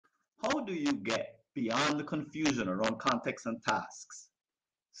How do you get beyond the confusion around context and tasks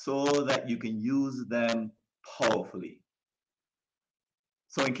so that you can use them powerfully?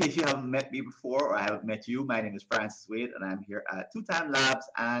 So in case you haven't met me before or I haven't met you, my name is Francis Wade and I'm here at Two Time Labs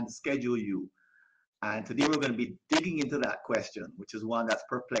and Schedule U. And today we're going to be digging into that question, which is one that's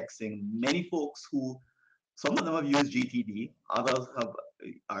perplexing many folks who, some of them have used GTD, others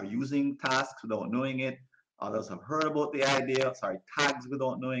are using tasks without knowing it, others have heard about the idea, tags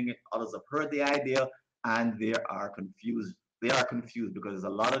without knowing it, others have heard the idea and they are confused. They are confused because there's a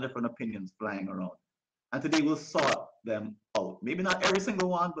lot of different opinions flying around. And today we'll sort them out. Maybe not every single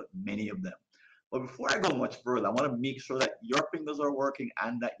one, but many of them. But before I go much further, I want to make sure that your fingers are working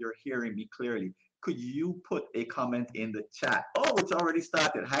and that you're hearing me clearly. Could you put a comment in the chat? Oh, it's already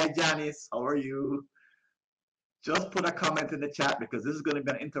started. Hi, Janice. How are you? Just put a comment in the chat because this is going to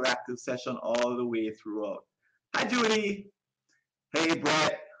be an interactive session all the way throughout. Hi, Judy. Hey,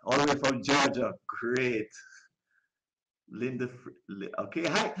 Brett. All the way from Georgia. Great. Linda. Okay.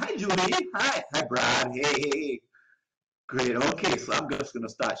 Hi, Judy. Hi, Brad. Hey. Great. Okay, so I'm just going to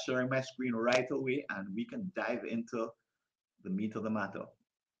start sharing my screen right away and we can dive into the meat of the matter.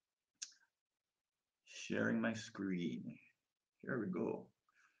 Sharing my screen. Here we go.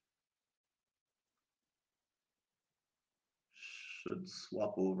 Should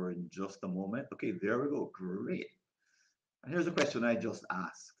swap over in just a moment. Okay, there we go. Great. And here's a question I just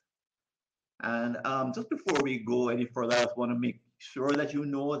asked. And just before we go any further, I just want to make sure that you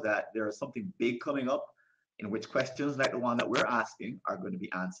know that there is something big coming up in which questions like the one that we're asking are going to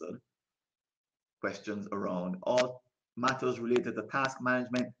be answered. Questions around all matters related to task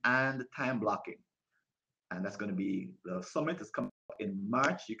management and time blocking. And that's going to be, the summit is coming up in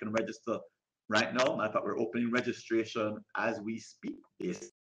March. You can register right now. Matter of fact, we're opening registration as we speak. You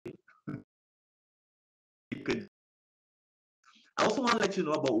could, I also want to let you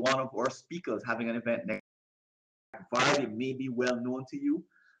know about one of our speakers having an event next Friday. It may be well known to you.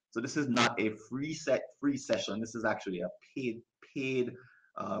 So this is not a free session. This is actually a paid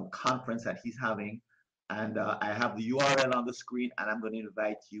conference that he's having. And I have the URL on the screen and I'm going to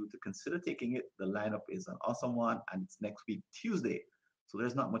invite you to consider taking it. The lineup is an awesome one and it's next week, Tuesday. So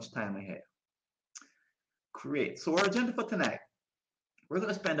there's not much time ahead. Great. So our agenda for tonight, we're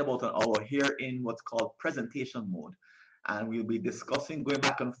going to spend about an hour here in what's called presentation mode. And we'll be discussing, going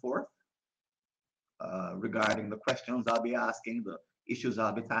back and forth regarding the questions I'll be asking, the issues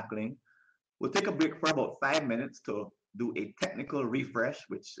I'll be tackling. We'll take a break for about 5 minutes to do a technical refresh,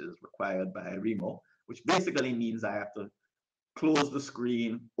 which is required by Remo, which basically means I have to close the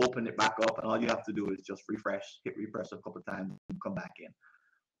screen, open it back up, and all you have to do is just hit refresh a couple of times, and come back in.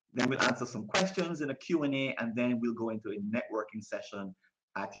 Then we'll answer some questions in a Q&A, and then we'll go into a networking session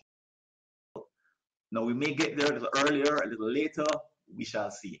at. Now, we may get there a little earlier, a little later, we shall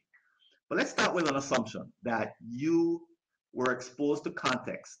see. But let's start with an assumption that you were exposed to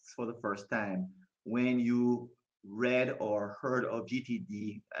contexts for the first time when you read or heard of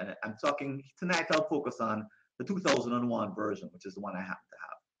GTD. And I'm talking tonight, I'll focus on the 2001 version, which is the one I happen to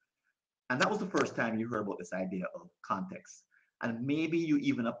have. And that was the first time you heard about this idea of context. And maybe you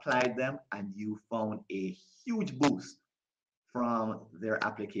even applied them and you found a huge boost from their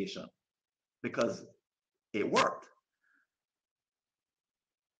application because it worked.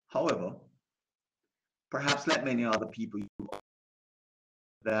 However, perhaps like many other people,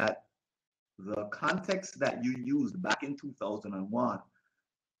 that the context that you used back in 2001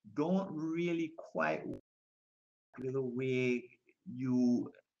 don't really quite work the way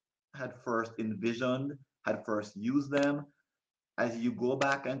you had first envisioned, had first used them. As you go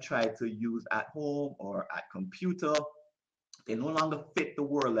back and try to use at home or at computer, they no longer fit the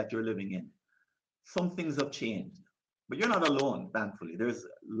world that you're living in. Some things have changed, but you're not alone, thankfully. There's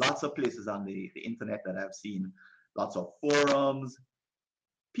lots of places on the internet that I've seen, lots of forums.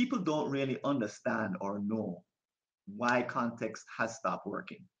 People don't really understand or know why context has stopped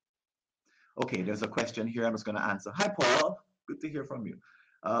working. Okay, there's a question here I'm just going to answer. Hi, Paul. Good to hear from you.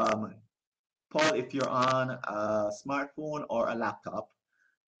 Paul, if you're on a smartphone or a laptop,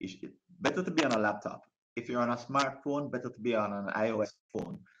 better to be on a laptop. If you're on a smartphone, better to be on an iOS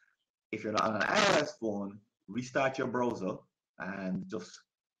phone. If you're not on an iOS phone, restart your browser and just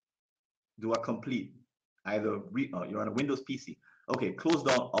do a complete. You're on a Windows PC. Okay, close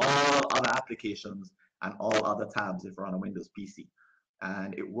down all other applications and all other tabs if you're on a Windows PC.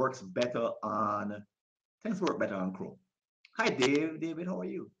 And it works better tends to work better on Chrome. Hi, Dave. David, how are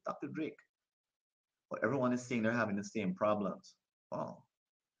you? Dr. Drake. Well, everyone is saying they're having the same problems. Wow.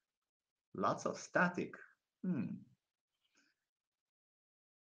 Lots of static.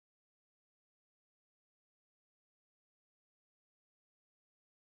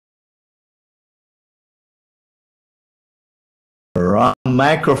 Wrong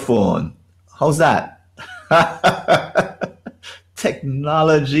microphone. How's that?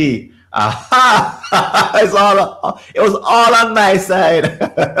 Technology. Aha! It was all on my side.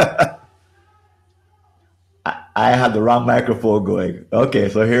 I had the wrong microphone going. Okay,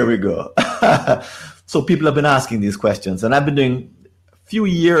 so here we go. So people have been asking these questions, and I've been doing a few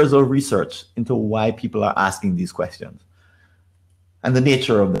years of research into why people are asking these questions and the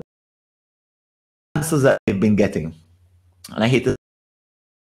nature of the answers that they've been getting. And I hate to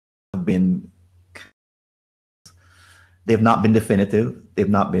have been, they've not been definitive, they've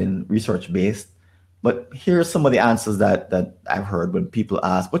not been research based. But here's some of the answers that I've heard when people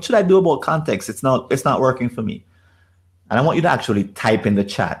ask, what should I do about context? It's not working for me. And I want you to actually type in the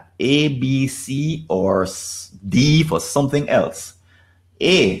chat, A, B, C, or D for something else.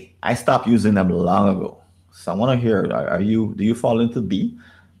 A, I stopped using them long ago. So I want to hear, do you fall into B?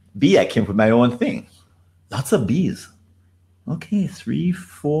 B, I came up with my own thing. Lots of B's. Okay, 3,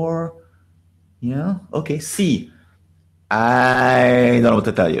 4, yeah. Okay, C, I don't know what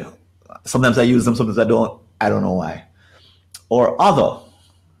to tell you. Sometimes I use them, sometimes I don't. I don't know why. Or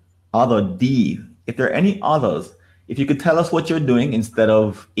other D. If there are any others, if you could tell us what you're doing instead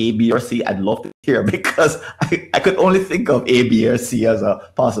of A, B, or C, I'd love to hear, because I could only think of A, B, or C as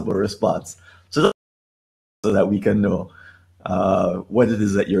a possible response. So that we can know what it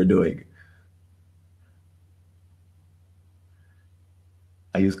is that you're doing.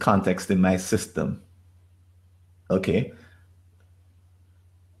 I use context in my system. Okay.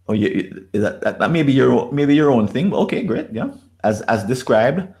 Oh, yeah, that may be your own thing. Okay, great. Yeah, as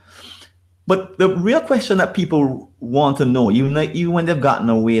described. But the real question that people want to know, even when they've gotten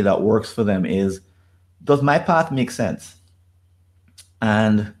a way that works for them, is, does my path make sense?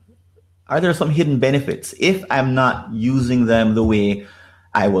 And are there some hidden benefits if I'm not using them the way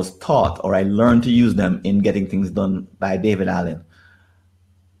I was taught or I learned to use them in Getting Things Done by David Allen?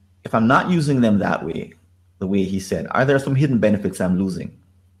 If I'm not using them that way, the way he said, are there some hidden benefits I'm losing?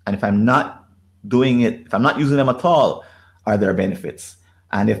 And if I'm not doing it, if I'm not using them at all, are there benefits?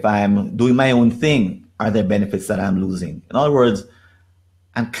 And if I'm doing my own thing, are there benefits that I'm losing? In other words,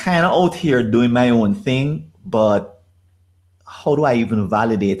 I'm kind of out here doing my own thing, but how do I even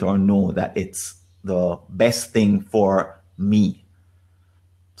validate or know that it's the best thing for me?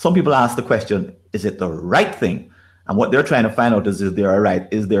 Some people ask the question, is it the right thing? And what they're trying to find out is there a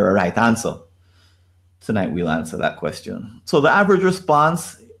right answer? Tonight we'll answer that question. So the average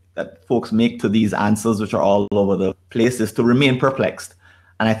response that folks make to these answers, which are all over the place, is to remain perplexed.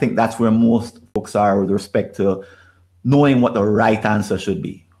 And I think that's where most folks are with respect to knowing what the right answer should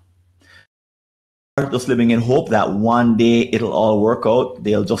be. Just living in hope that one day it'll all work out.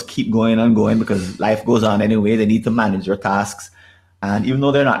 They'll just keep going and going because life goes on anyway. They need to manage their tasks. And even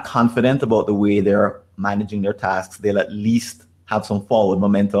though they're not confident about the way they're managing their tasks, they'll at least have some forward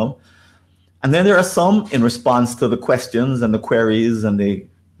momentum. And then there are some, in response to the questions and the queries and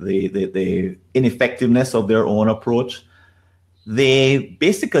the ineffectiveness of their own approach, they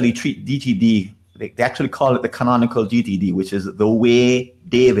basically treat DTD, they actually call it the canonical GTD, which is the way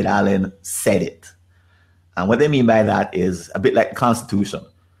David Allen said it. And what they mean by that is a bit like the Constitution.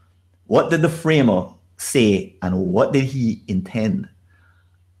 What did the framer say and what did he intend?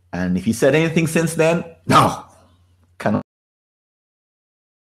 And if he said anything since then, no.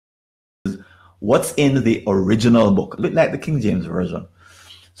 What's in the original book, a bit like the King James Version.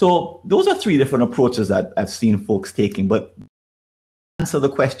 So those are three different approaches that I've seen folks taking, but answer the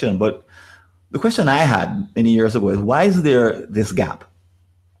question. But the question I had many years ago is, why is there this gap?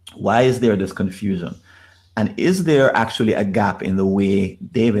 Why is there this confusion? And is there actually a gap in the way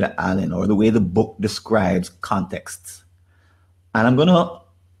David Allen or the way the book describes contexts? And I'm going to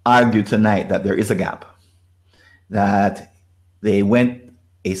argue tonight that there is a gap, that they went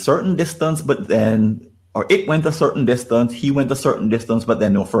a certain distance, but then, or it went a certain distance, he went a certain distance, but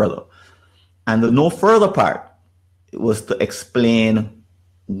then no further. And the no further part was to explain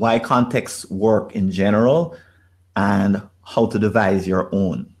why contexts work in general and how to devise your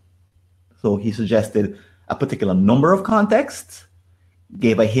own. So he suggested a particular number of contexts,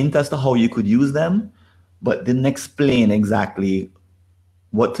 gave a hint as to how you could use them, but didn't explain exactly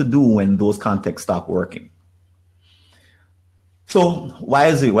what to do when those contexts stop working. So why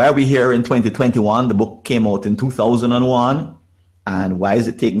are we here in 2021? The book came out in 2001. And why is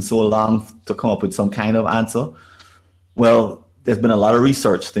it taking so long to come up with some kind of answer? Well, there's been a lot of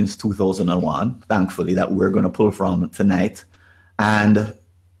research since 2001, thankfully, that we're going to pull from tonight. And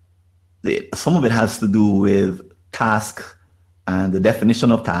some of it has to do with task and the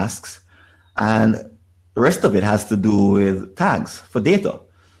definition of tasks. And the rest of it has to do with tags for data.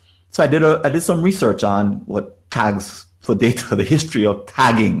 So I did some research on what tags for data, the history of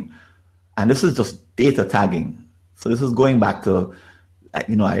tagging. And this is just data tagging. So this is going back to,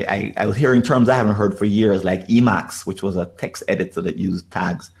 I was hearing terms I haven't heard for years, like Emacs, which was a text editor that used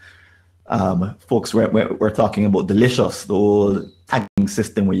tags. Folks were talking about Delicious, the old tagging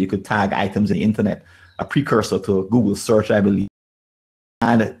system where you could tag items in the internet, a precursor to Google search, I believe.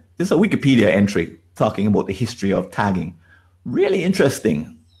 And this is a Wikipedia entry talking about the history of tagging. Really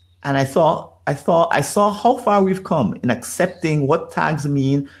interesting. And I saw how far we've come in accepting what tags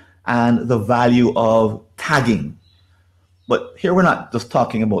mean and the value of tagging. But here we're not just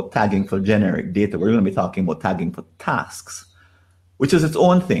talking about tagging for generic data. We're going to be talking about tagging for tasks, which is its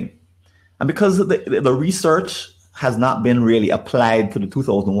own thing. And because the research has not been really applied to the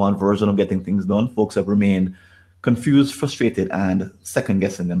 2001 version of getting things done, folks have remained confused, frustrated, and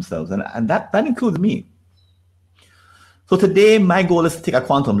second-guessing themselves. And that includes me. So today, my goal is to take a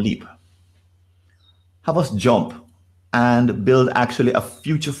quantum leap. Have us jump and build actually a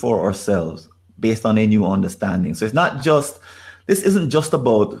future for ourselves based on a new understanding. So this isn't just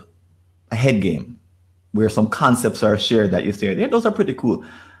about a head game where some concepts are shared that you say, yeah, those are pretty cool.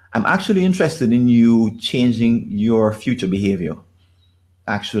 I'm actually interested in you changing your future behavior,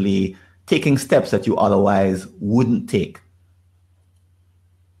 actually taking steps that you otherwise wouldn't take.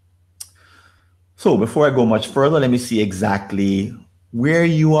 So before I go much further, let me see exactly where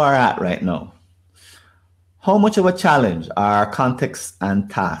you are at right now. How much of a challenge are contexts and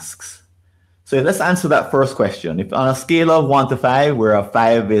tasks? So let's answer that first question. If on a scale of 1 to 5, where a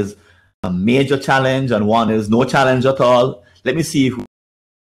 5 is a major challenge and 1 is no challenge at all, let me see if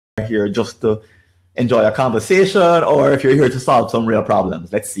you're here just to enjoy a conversation or if you're here to solve some real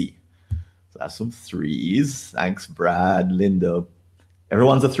problems. Let's see. So that's some 3s. Thanks, Brad, Linda.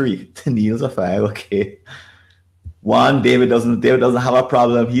 Everyone's a 3. Neil's a 5. Okay. 1, David doesn't have a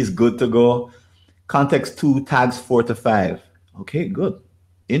problem. He's good to go. Context 2, tags 4 to 5. Okay, good.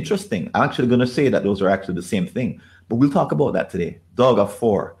 Interesting. I'm actually going to say that those are actually the same thing, but we'll talk about that today. Dog a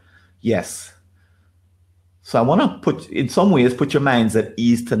 4. Yes. So I want to in some ways, put your minds at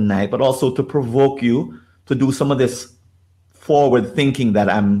ease tonight, but also to provoke you to do some of this forward thinking that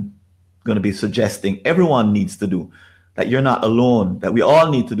I'm going to be suggesting everyone needs to do, that you're not alone, that we all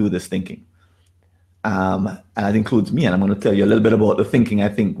need to do this thinking. And that includes me, and I'm going to tell you a little bit about the thinking I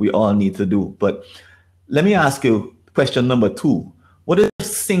think we all need to do. But let me ask you question number 2. What is the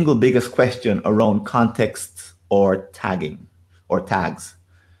single biggest question around context or tagging or tags?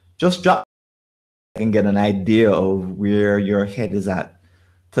 Just drop and get an idea of where your head is at.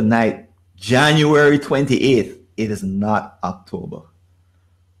 Tonight, January 28th, it is not October.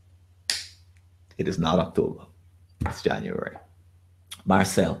 It is not October. It's January.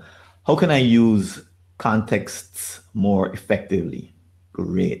 Marcel, how can I use contexts more effectively?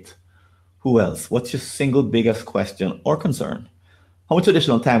 Great. Who else? What's your single biggest question or concern? How much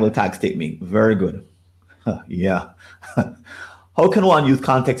additional time will tags take me? Very good. Yeah. How can one use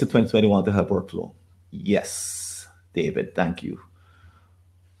context in 2021 to help workflow? Yes, David, thank you.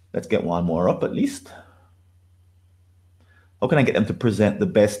 Let's get one more up at least. How can I get them to present the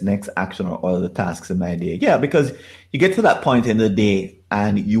best next action or other tasks in my day? Yeah, because you get to that point in the day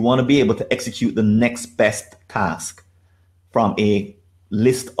and you want to be able to execute the next best task from a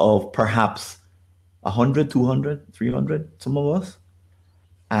list of perhaps 100, 200, 300, some of us.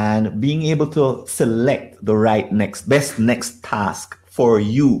 And being able to select the right best next task for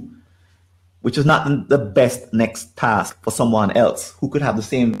you, which is not the best next task for someone else who could have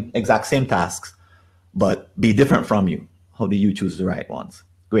the exact same tasks, but be different from you. How do you choose the right ones?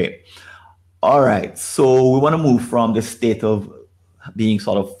 Great. All right. So we want to move from the state of being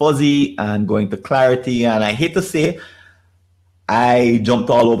sort of fuzzy and going to clarity. And I hate to say, I jumped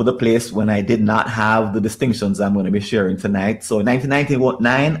all over the place when I did not have the distinctions I'm going to be sharing tonight. So in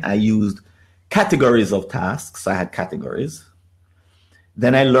 1999, I used categories of tasks. I had categories.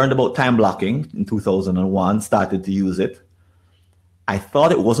 Then I learned about time blocking in 2001, started to use it. I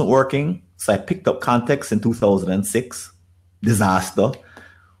thought it wasn't working, so I picked up context in 2006. Disaster.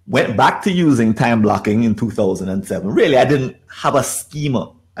 Went back to using time blocking in 2007. Really, I didn't have a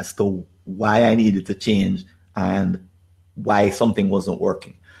schema as to why I needed to change and why something wasn't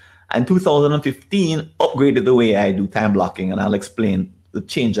working. And 2015 upgraded the way I do time blocking, and I'll explain the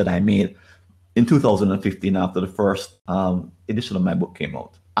change that I made in 2015 after the first edition of my book came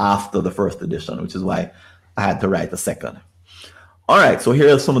out, after the first edition, which is why I had to write a second. All right, so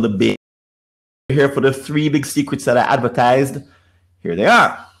here are some of the big, here for the 3 big secrets that I advertised. Here they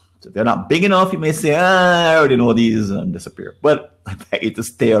are. So if they're not big enough, you may say, I already know these and disappear. But I beg you to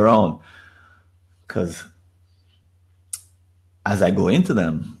stay around, because as I go into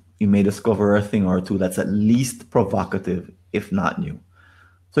them, you may discover a thing or two that's at least provocative, if not new.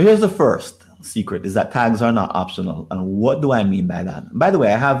 So here's the first secret, is that tags are not optional. And what do I mean by that? By the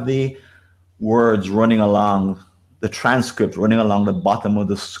way, I have the words running along, the transcript running along the bottom of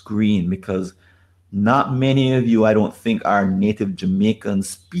the screen, because not many of you, I don't think, are native Jamaican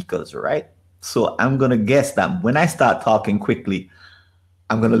speakers, right? So I'm going to guess that when I start talking quickly,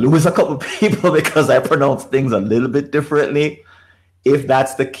 I'm going to lose a couple of people because I pronounce things a little bit differently. If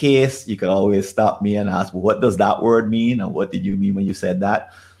that's the case, you can always stop me and ask, well, what does that word mean? And what did you mean when you said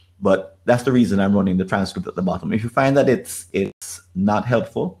that? But that's the reason I'm running the transcript at the bottom. If you find that it's not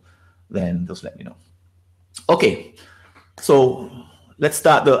helpful, then just let me know. Okay, so let's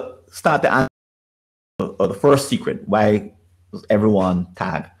start the answer, or the first secret. Why does everyone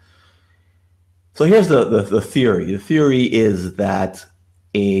tag? So here's the theory. The theory is that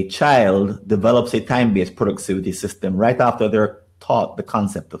a child develops a time-based productivity system right after they're taught the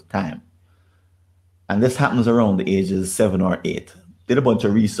concept of time. And this happens around the ages 7 or 8. Did a bunch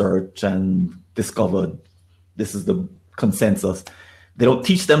of research and discovered this is the consensus. They don't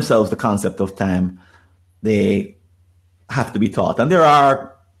teach themselves the concept of time. They have to be taught. And there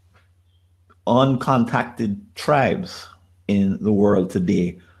are uncontacted tribes in the world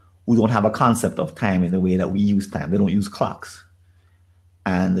today who don't have a concept of time in the way that we use time. They don't use clocks.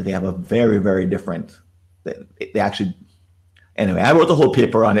 And they have a very, very different, they actually, anyway, I wrote a whole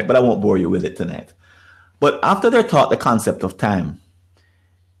paper on it, but I won't bore you with it tonight. But after they're taught the concept of time,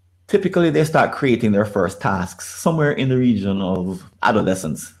 typically they start creating their first tasks somewhere in the region of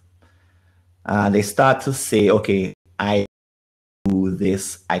adolescence. They start to say, okay, I do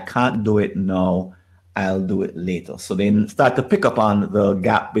this, I can't do it now, I'll do it later. So they start to pick up on the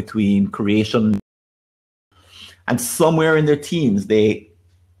gap between creation and somewhere in their teens, they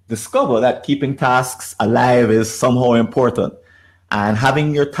discover that keeping tasks alive is somehow important. And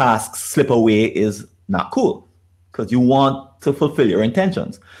having your tasks slip away is not cool because you want to fulfill your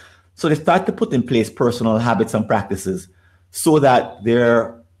intentions. So they start to put in place personal habits and practices so that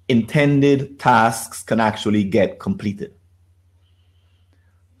their intended tasks can actually get completed.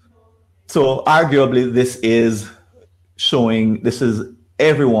 So arguably, this is showing, this is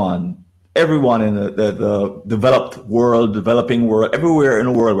everyone in the developed world, developing world, everywhere in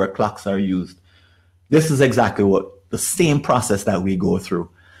the world where clocks are used. This is exactly what the same process that we go through.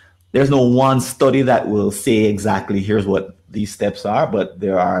 There's no one study that will say exactly here's what these steps are, but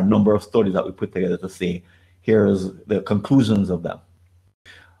there are a number of studies that we put together to say here's the conclusions of them.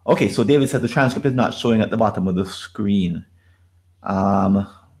 Okay, so David said the transcript is not showing at the bottom of the screen.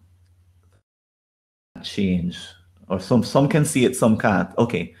 Change, or some can see it, some can't.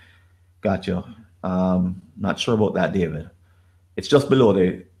 Okay, gotcha. Not sure about that, David. It's just below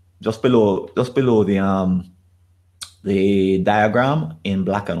the diagram in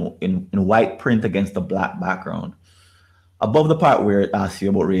black and in white print against the black background. Above the part where it asks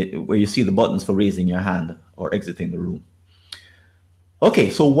you about where you see the buttons for raising your hand or exiting the room. Okay,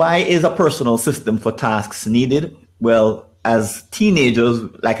 so why is a personal system for tasks needed? Well, as teenagers,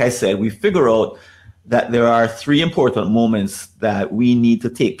 like I said, we figure out that there are 3 important moments that we need to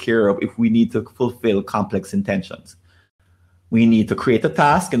take care of if we need to fulfill complex intentions. We need to create a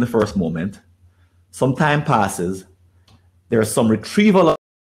task in the first moment. Some time passes. There's some retrieval,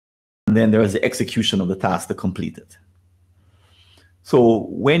 and then there's the execution of the task to complete it. So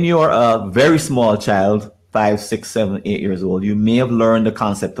when you're a very small child, 5, 6, 7, 8 years old, you may have learned the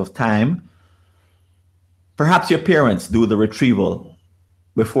concept of time. Perhaps your parents do the retrieval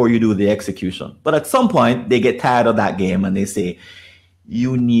before you do the execution. But at some point, they get tired of that game and they say,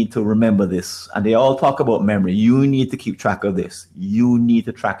 you need to remember this. And they all talk about memory. You need to keep track of this. You need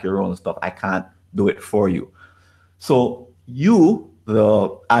to track your own stuff. I can't do it for you. So you,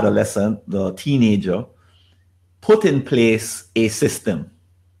 the adolescent, the teenager, put in place a system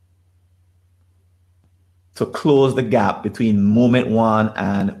to close the gap between moment 1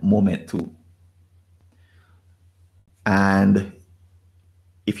 and moment 2. And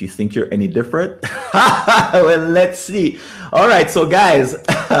if you think you're any different, well, let's see. All right, so guys,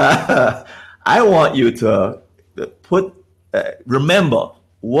 I want you to remember,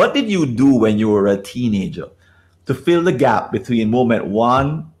 what did you do when you were a teenager to fill the gap between moment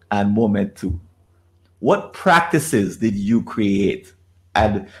 1 and moment 2? What practices did you create?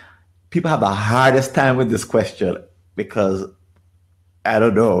 And people have the hardest time with this question because, I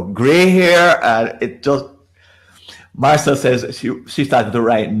don't know, gray hair, and it just, Marcel says she started to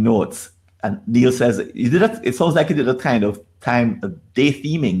write notes, and Neil says it sounds like you did a kind of day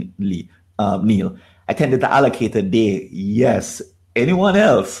themingly. Neil, I tended to allocate a day. Yes. Anyone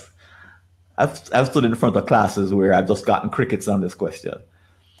else? I've stood in front of classes where I've just gotten crickets on this question.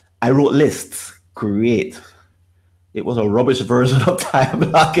 I wrote lists. Great. It was a rubbish version of time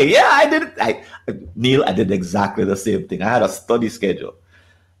blocking. Yeah, I did it. Neil, I did exactly the same thing. I had a study schedule.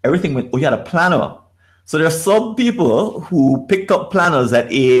 Everything went, we had a planner. So there are some people who picked up planners at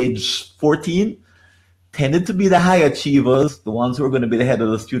age 14, tended to be the high achievers, the ones who are going to be the head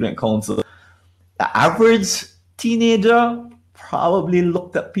of the student council. The average teenager probably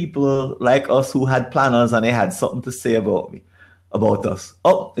looked at people like us who had planners and they had something to say about me, about us.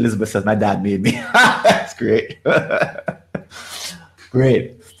 Oh, Elizabeth says my dad made me. That's great.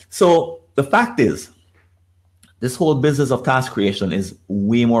 Great. So the fact is, this whole business of task creation is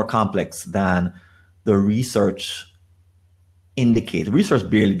way more complex than the research indicates. Research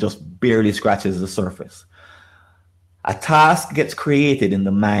barely scratches the surface. A task gets created in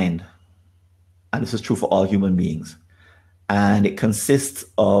the mind, and this is true for all human beings, and it consists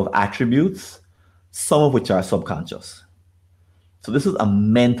of attributes, some of which are subconscious. So this is a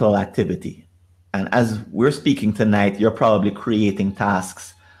mental activity. And as we're speaking tonight, you're probably creating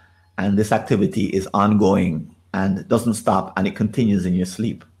tasks, and this activity is ongoing and doesn't stop, and it continues in your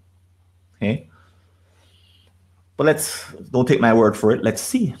sleep. Okay? But don't take my word for it. Let's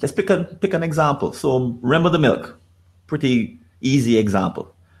see. Let's pick an example. So remember the milk. Pretty easy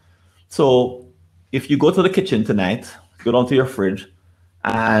example. So if you go to the kitchen tonight, go down to your fridge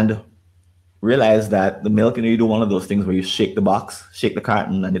and realize that the milk, you do one of those things where you shake the box, shake the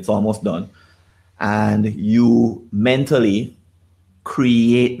carton, and it's almost done. And you mentally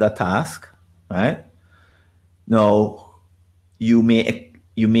create the task, right? Now, you may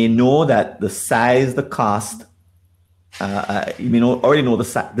know that the size, the cost, you may already know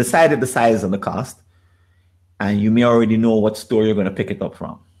decided the size and the cost, and you may already know what store you're going to pick it up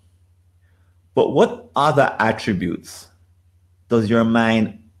from. But what other attributes does your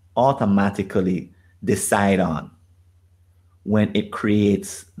mind automatically decide on when it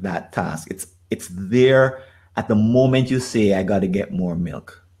creates that task? It's there at the moment you say, I got to get more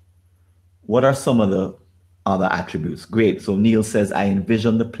milk. What are some of the other attributes? Great. So Neil says, I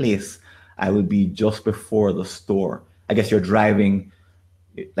envision the place I will be just before the store. I guess you're driving,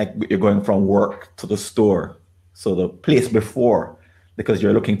 like you're going from work to the store. So the place before, because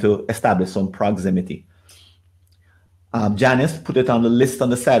you're looking to establish some proximity. Janice put it on the list on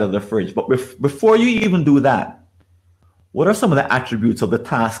the side of the fridge. But before you even do that, what are some of the attributes of the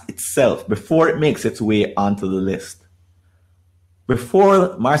task itself before it makes its way onto the list?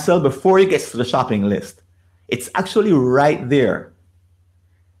 Marcel, before it gets to the shopping list, it's actually right there.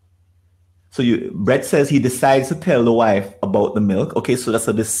 So Brett says he decides to tell the wife about the milk. Okay, so that's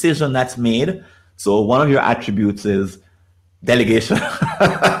a decision that's made. So one of your attributes is delegation.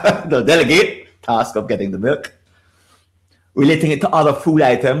 The delegate task of getting the milk. Relating it to other food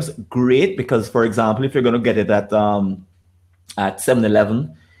items, great, because for example, if you're going to get it at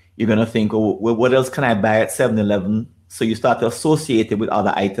 7-Eleven, you're going to think, oh, well, what else can I buy at 7-Eleven? So you start to associate it with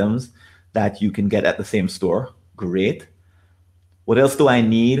other items that you can get at the same store. Great. What else do I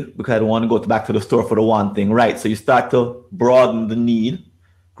need? Because I don't want to go back to the store for the one thing. Right. So you start to broaden the need.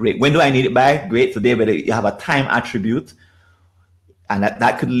 Great. When do I need it by? Great. So David, you have a time attribute. And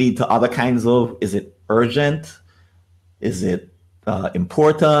that could lead to other kinds of, is it urgent? Is it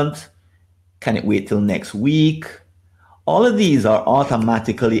important? Can it wait till next week? All of these are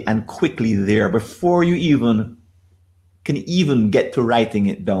automatically and quickly there before you can even get to writing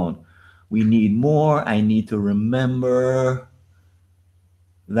it down. We need more. I need to remember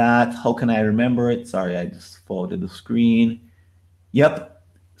that. How can I remember it? Sorry, I just folded the screen. Yep.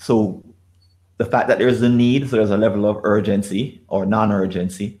 So the fact that there's a need, so there's a level of urgency or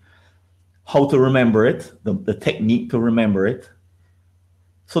non-urgency. How to remember it, the technique to remember it.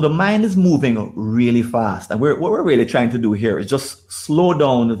 So the mind is moving really fast. And what we're really trying to do here is just slow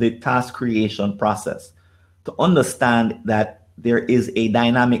down the task creation process to understand that there is a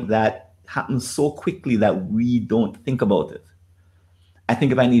dynamic that happens so quickly that we don't think about it. I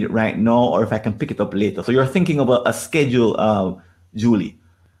think if I need it right now or if I can pick it up later. So you're thinking about a schedule, Julie.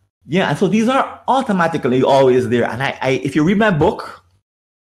 Yeah, and so these are automatically always there. And if you read my book,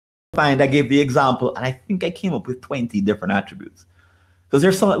 I gave the example, and I think I came up with 20 different attributes. Because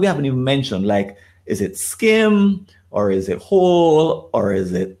there's some that we haven't even mentioned, like, is it skim, or is it whole, or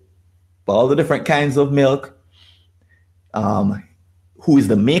is it all the different kinds of milk? Who is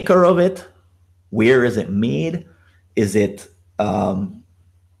the maker of it? Where is it made? Is it, I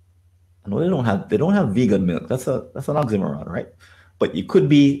know they don't have vegan milk. That's an oxymoron, right? But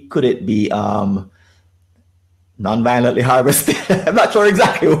could it be non-violently harvested? I'm not sure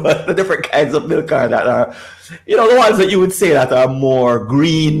exactly what the different kinds of milk are that are, the ones that you would say that are more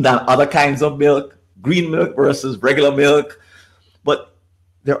green than other kinds of milk, green milk versus regular milk. But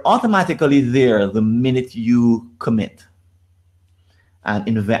they're automatically there the minute you commit and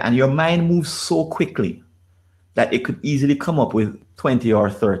invest, and your mind moves so quickly that it could easily come up with 20 or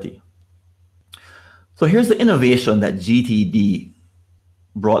 30. So here's the innovation that GTD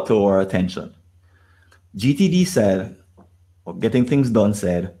brought to our attention. GTD said, or Getting Things Done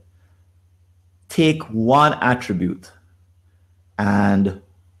said, take one attribute and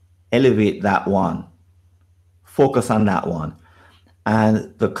elevate that one. Focus on that one.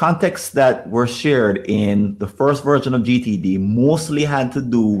 And the contexts that were shared in the first version of GTD mostly had to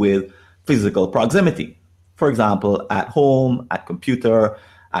do with physical proximity. For example, at home, at computer,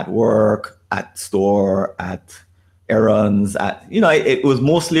 at work, at store, at errands, it was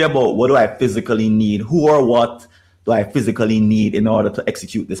mostly about what do I physically need, who or what do I physically need in order to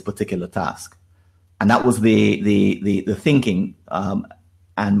execute this particular task. And that was the thinking.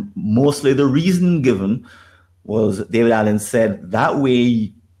 And mostly the reason given was, David Allen said, that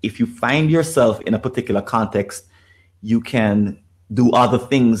way, if you find yourself in a particular context, you can do other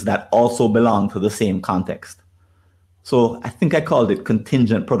things that also belong to the same context. So I think I called it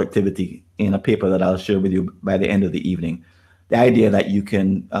contingent productivity in a paper that I'll share with you by the end of the evening. The idea that you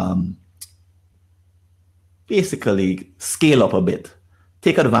can basically scale up a bit,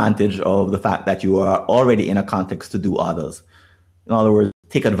 take advantage of the fact that you are already in a context to do others. In other words,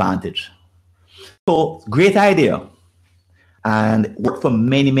 take advantage. So great idea, and worked for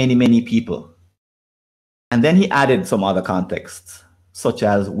many, many, many people. And then he added some other contexts, such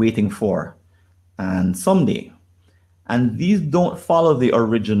as waiting for and someday. And these don't follow the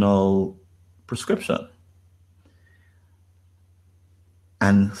original prescription.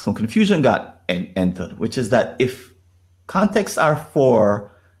 And some confusion got entered, which is that if contexts are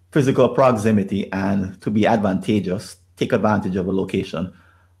for physical proximity and to be advantageous, take advantage of a location,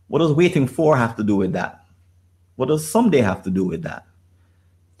 what does waiting for have to do with that? What does someday have to do with that?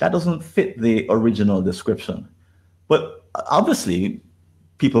 That doesn't fit the original description. But obviously,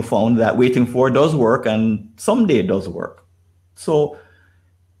 people found that waiting for does work and someday does work. So it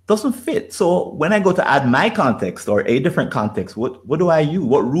doesn't fit. So when I go to add my context or a different context, what do I use?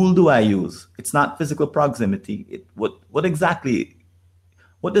 What rule do I use? It's not physical proximity. What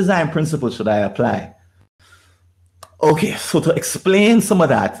design principle should I apply? Okay, so to explain some of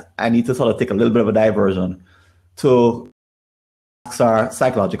that, I need to sort of take a little bit of a diversion to our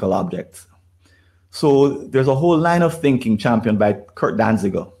psychological objects. So there's a whole line of thinking championed by Kurt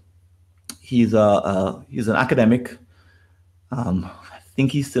Danziger. He's an academic. I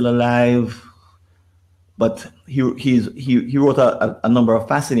think he's still alive, but he wrote a number of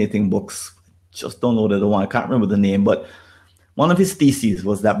fascinating books. Just don't know the one. I can't remember the name, but one of his theses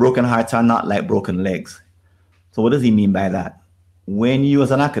was that broken hearts are not like broken legs. So what does he mean by that? When you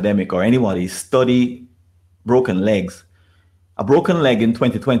as an academic or anybody study broken legs, a broken leg in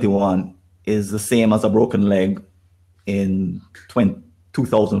 2021 is the same as a broken leg in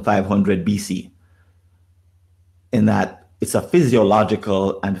 2500 BC, in that it's a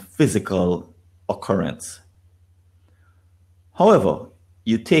physiological and physical occurrence. However,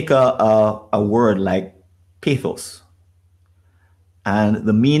 you take a word like pathos, and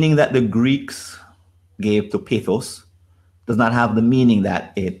the meaning that the Greeks gave to pathos does not have the meaning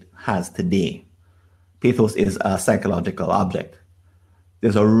that it has today. Pathos is a psychological object.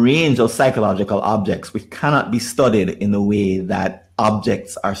 There's a range of psychological objects which cannot be studied in the way that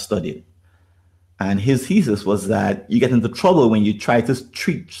objects are studied. And his thesis was that you get into trouble when you try to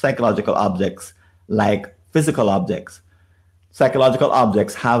treat psychological objects like physical objects. Psychological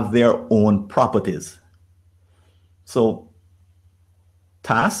objects have their own properties. So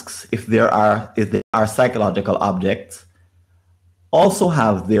tasks, if they are psychological objects, also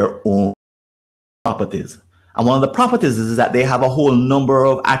have their own properties. And one of the properties is that they have a whole number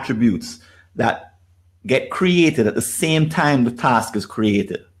of attributes that get created at the same time the task is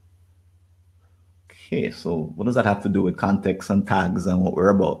created. Okay, so what does that have to do with context and tags and what we're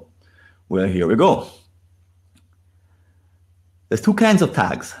about? Well, here we go. There's two kinds of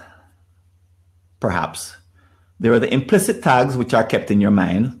tags, perhaps. There are the implicit tags, which are kept in your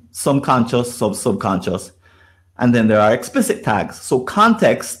mind, some conscious, some subconscious. And then there are explicit tags. So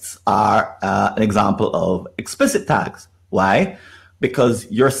contexts are an example of explicit tags. Why? Because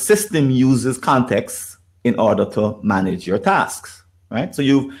your system uses contexts in order to manage your tasks, right? So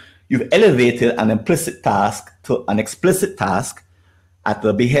you've elevated an implicit task to an explicit task at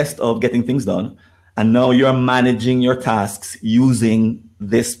the behest of Getting Things Done. And now you're managing your tasks using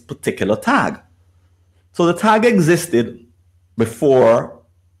this particular tag. So the tag existed before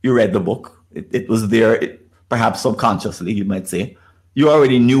you read the book. It was there, perhaps subconsciously, you might say. You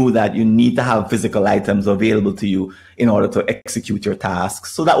already knew that you need to have physical items available to you in order to execute your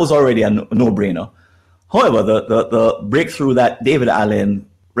tasks. So that was already a no-brainer. However, the breakthrough that David Allen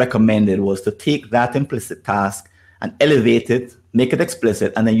recommended was to take that implicit task and elevate it, make it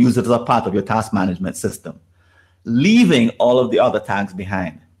explicit, and then use it as a part of your task management system, leaving all of the other tags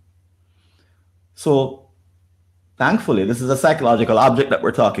behind. So thankfully, this is a psychological object that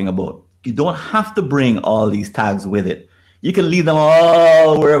we're talking about. You don't have to bring all these tags with it. You can leave them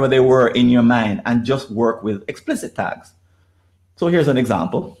all wherever they were in your mind and just work with explicit tags. So here's an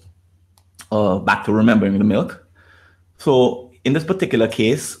example. Back to remembering the milk. So in this particular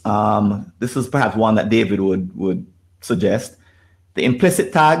case, this is perhaps one that David would suggest. The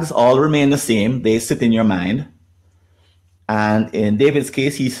implicit tags all remain the same. They sit in your mind. And in David's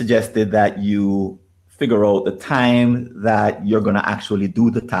case, he suggested that you figure out the time that you're going to actually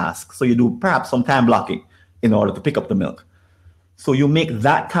do the task. So you do perhaps some time blocking in order to pick up the milk. So you make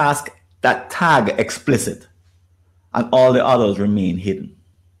that task, that tag explicit, and all the others remain hidden.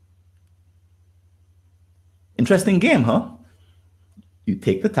 Interesting game, huh? You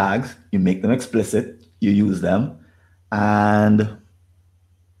take the tags, you make them explicit, you use them, and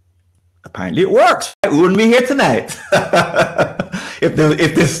apparently it works. We wouldn't be here tonight if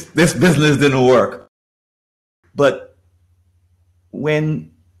this business didn't work. But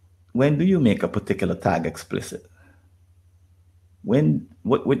when do you make a particular tag explicit?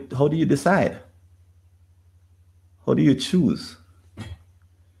 How do you decide? How do you choose?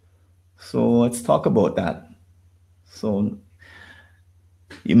 So let's talk about that. So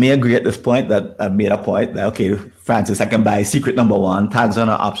you may agree at this point that I've made a point that, okay, Francis, I can buy secret number one. Tags are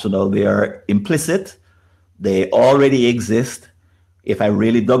not optional. They are implicit. They already exist. If I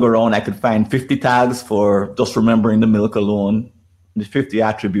really dug around, I could find 50 tags for just remembering the milk alone, the 50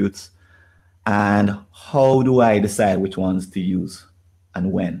 attributes. And how do I decide which ones to use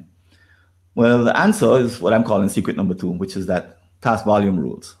and when? Well, the answer is what I'm calling secret number two, which is that task volume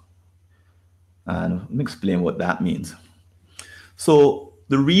rules. And let me explain what that means. So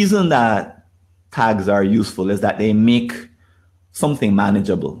the reason that tags are useful is that they make something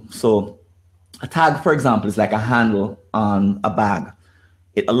manageable. So a tag, for example, is like a handle on a bag.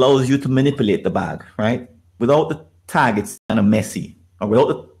 It allows you to manipulate the bag, right? Without the tag, it's kind of messy. Or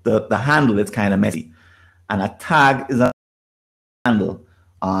without the handle, it's kind of messy. And a tag is a handle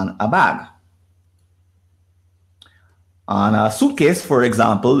on a bag. On a suitcase, for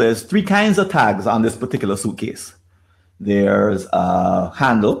example, there's three kinds of tags on this particular suitcase. There's a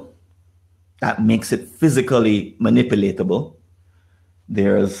handle that makes it physically manipulatable.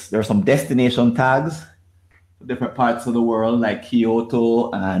 There's some destination tags for different parts of the world, like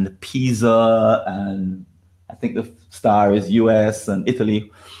Kyoto and Pisa, and I think the star is US and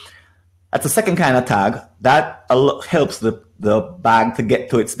Italy. That's the second kind of tag. That helps the bag to get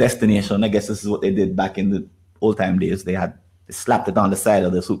to its destination. I guess this is what they did back in the old time days. They slapped it on the side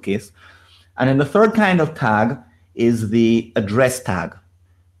of the suitcase. And then the third kind of tag is the address tag,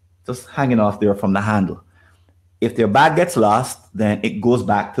 just hanging off there from the handle. If their bag gets lost, then it goes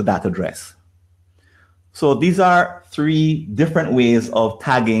back to that address. So these are three different ways of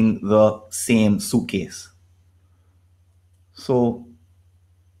tagging the same suitcase. So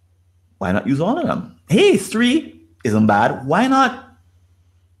why not use all of them? Hey, 3 isn't bad. Why not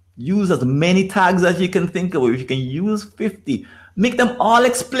use as many tags as you can think of? If you can use 50, make them all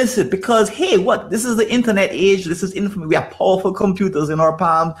explicit, because hey, this is the internet age. This is information. We have powerful computers in our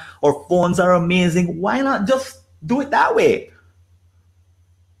palms. Our phones are amazing. Why not just do it that way?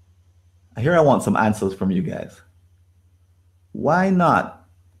 Here I want some answers from you guys. Why not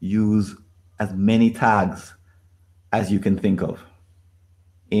use as many tags as you can think of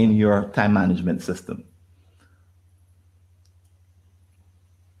in your time management system?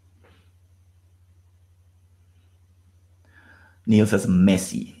 Neil says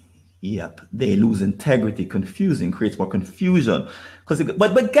messy. Yep, they lose integrity, confusing, creates more confusion.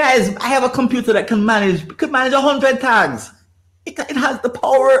 But guys, I have a computer that can manage 100 tags. It has the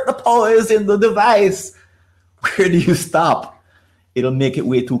power. The power is in the device. Where do you stop? It'll make it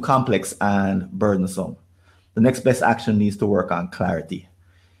way too complex and burdensome. The next best action needs to work on clarity.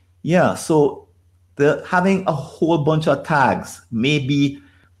 Yeah, so having a whole bunch of tags may be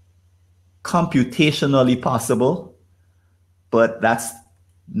computationally possible, but that's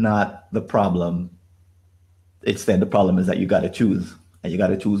not the problem. Instead, the problem is that you got to choose, and you got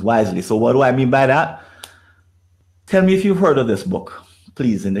to choose wisely. So what do I mean by that? Tell me if you've heard of this book,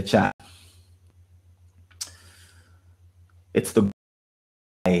 please, in the chat. It's the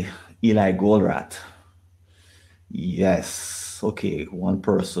by Eli Goldratt. Yes. Okay, one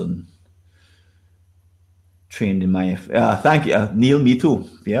person. trained in my, thank you, Neil, me too.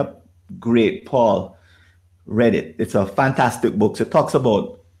 Yep, great. Paul, read it. It's a fantastic book. So it talks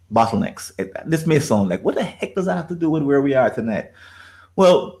about bottlenecks. This may sound like, what the heck does that have to do with where we are tonight?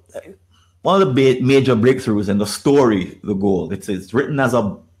 Well, one of the major breakthroughs in the story, The Goal, it's written as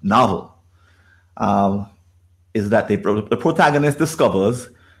a novel, is that the protagonist discovers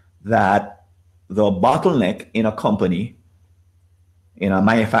that the bottleneck in a company, in a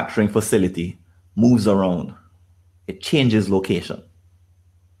manufacturing facility, moves around. It changes location.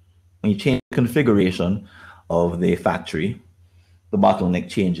 When you change the configuration of the factory, the bottleneck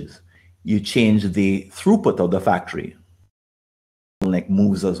changes. You change the throughput of the factory, the bottleneck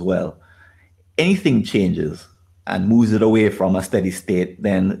moves as well. Anything changes and moves it away from a steady state,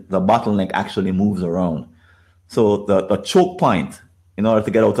 then the bottleneck actually moves around. So the choke point, in order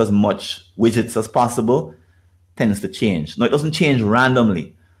to get out as much widgets as possible, tends to change. Now, it doesn't change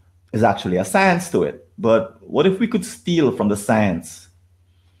randomly. There's actually a science to it. But what if we could steal from the science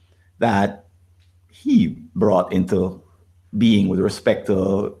that he brought into being with respect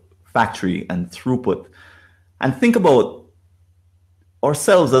to factory and throughput, and think about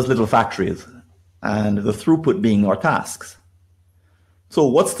ourselves as little factories and the throughput being our tasks? So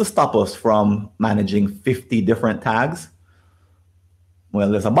what's to stop us from managing 50 different tags? Well,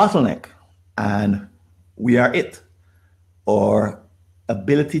 there's a bottleneck, and we are it. Or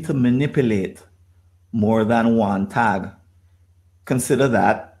ability to manipulate more than one tag. Consider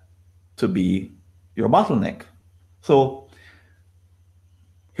that to be your bottleneck. So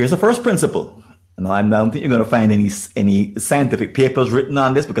here's the first principle. And I don't think you're going to find any scientific papers written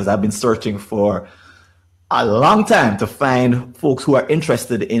on this, because I've been searching for a long time to find folks who are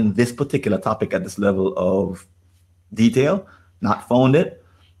interested in this particular topic at this level of detail. Not found it.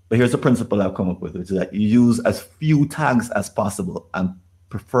 But here's the principle I've come up with, which is that you use as few tags as possible and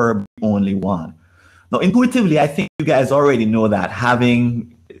prefer only one. Now, intuitively, I think you guys already know that,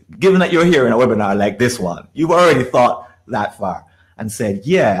 given that you're here in a webinar like this one, you've already thought that far and said,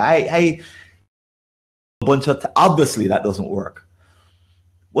 yeah, obviously that doesn't work.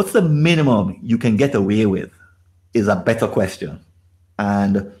 What's the minimum you can get away with is a better question.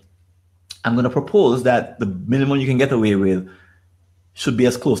 And I'm going to propose that the minimum you can get away with should be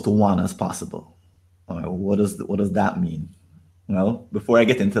as close to one as possible. All right, what does that mean? Well, before I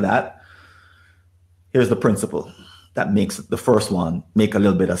get into that, here's the principle that makes the first one make a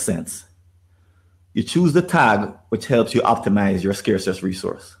little bit of sense. You choose the tag which helps you optimize your scarcest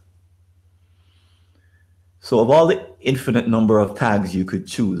resource. So of all the infinite number of tags you could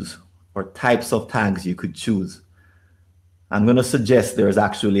choose, or types of tags you could choose, I'm going to suggest there's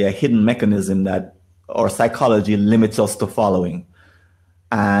actually a hidden mechanism that our psychology limits us to following.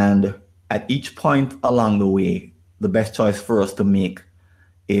 And at each point along the way, the best choice for us to make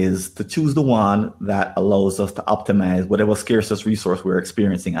is to choose the one that allows us to optimize whatever scarcest resource we're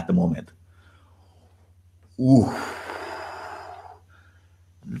experiencing at the moment. Ooh,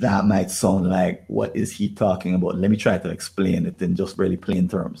 that might sound like, what is he talking about? Let me try to explain it in just really plain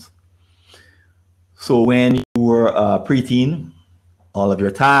terms. So when you were a preteen, all of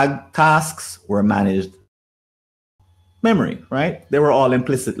your tasks were managed memory, right? They were all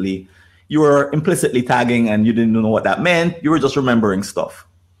you were implicitly tagging, and you didn't know what that meant. You were just remembering stuff.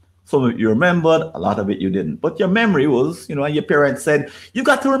 Some of it you remembered, a lot of it you didn't. But your memory was, and your parents said, you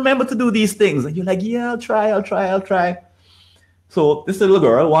got to remember to do these things. And you're like, yeah, I'll try. So this little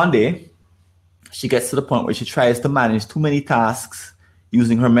girl, one day, she gets to the point where she tries to manage too many tasks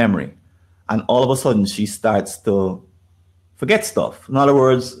using her memory. And all of a sudden, she starts to forget stuff. In other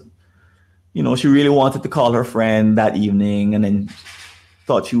words, she really wanted to call her friend that evening, and then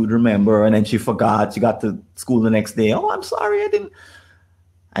thought she would remember, and then she forgot. She got to school the next day. Oh, I'm sorry, I didn't.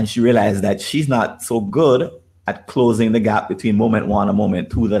 And she realized that she's not so good at closing the gap between moment one and moment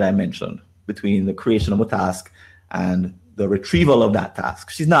two that I mentioned, between the creation of a task and the retrieval of that task.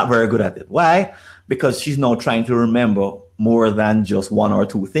 She's not very good at it. Why? Because she's now trying to remember more than just one or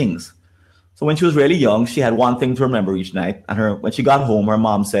two things. So when she was really young, she had one thing to remember each night. And when she got home, her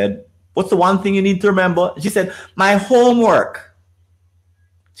mom said, what's the one thing you need to remember? She said, my homework.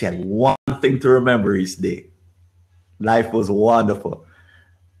 She had one thing to remember each day. Life was wonderful.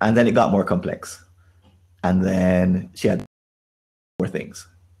 And then it got more complex. And then she had more things.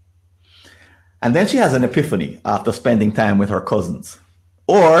 And then she has an epiphany after spending time with her cousins.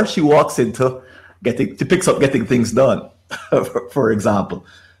 Or she walks into picks up getting things done, for example.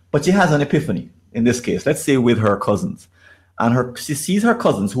 But she has an epiphany, in this case, let's say with her cousins. And she sees her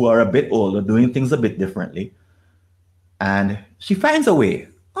cousins who are a bit older doing things a bit differently. And she finds a way.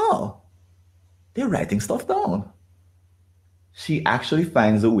 Oh, they're writing stuff down. She actually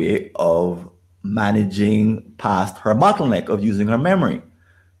finds a way of managing past her bottleneck of using her memory.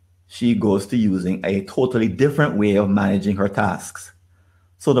 She goes to using a totally different way of managing her tasks.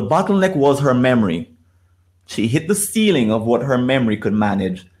 So the bottleneck was her memory. She hit the ceiling of what her memory could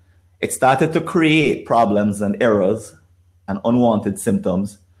manage. It started to create problems and errors and unwanted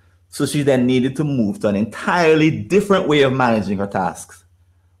symptoms. So she then needed to move to an entirely different way of managing her tasks,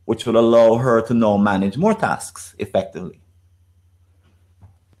 which would allow her to now manage more tasks effectively.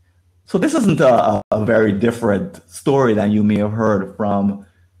 So this isn't a very different story than you may have heard from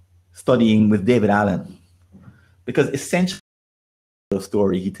studying with David Allen, because essentially the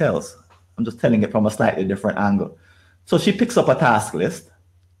story he tells, I'm just telling it from a slightly different angle. So she picks up a task list.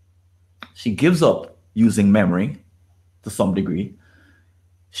 She gives up using memory to some degree.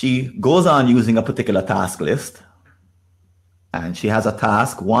 She goes on using a particular task list, and she has a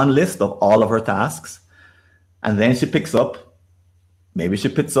task, one list of all of her tasks. And then she picks up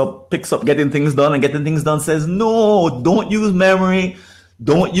getting things done, and getting things done says, no, don't use memory.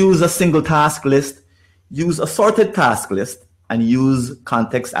 Don't use a single task list. Use a sorted task list and use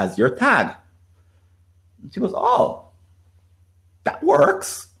context as your tag. And she goes, oh, that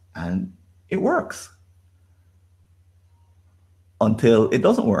works. And it works. Until it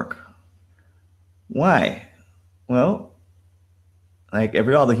doesn't work. Why? Well, like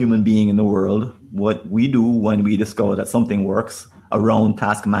every other human being in the world, what we do when we discover that something works around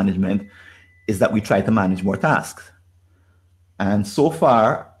task management is that we try to manage more tasks. And so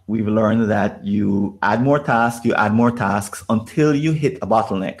far, we've learned that you add more tasks until you hit a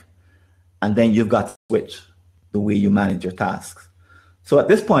bottleneck. And then you've got to switch the way you manage your tasks. So at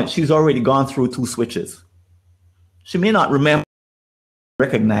this point, she's already gone through 2 switches. She may not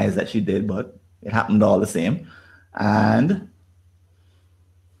recognize that she did, but it happened all the same. And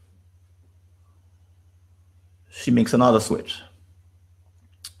she makes another switch.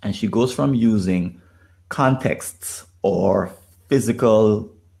 And she goes from using contexts or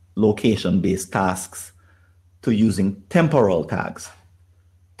physical location-based tasks to using temporal tags,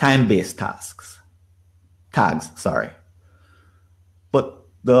 time-based tags, sorry. But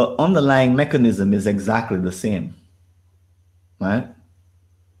the underlying mechanism is exactly the same, right?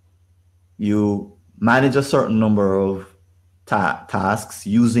 You manage a certain number of tasks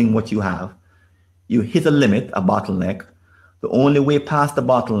using what you have. You hit a limit, a bottleneck. The only way past the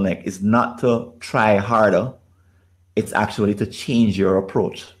bottleneck is not to try harder. It's actually to change your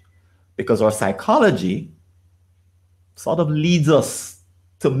approach, because our psychology sort of leads us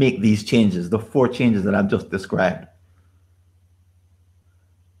to make these changes, the 4 changes that I've just described.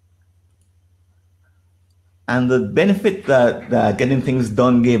 And the benefit that getting things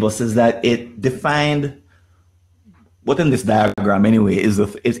done gave us is that it defined what in this diagram anyway is a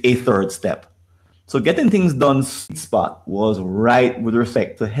 3rd step. So getting things done sweet spot was right with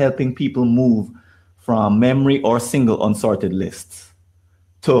respect to helping people move from memory or single unsorted lists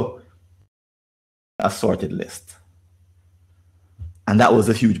to a sorted list. And that was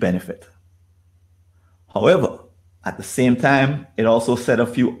a huge benefit. However, at the same time, it also said a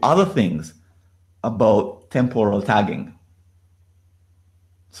few other things about temporal tagging.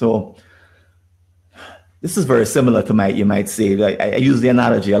 So this is very similar to you might say, I use the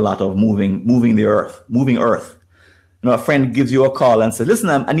analogy a lot of moving earth. You know, a friend gives you a call and says, listen,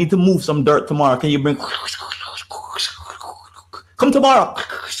 I need to move some dirt tomorrow. Can you bring, come tomorrow.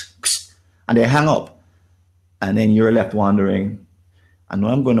 And they hang up. And then you're left wondering, I know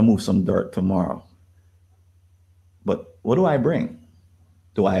I'm going to move some dirt tomorrow, but what do I bring?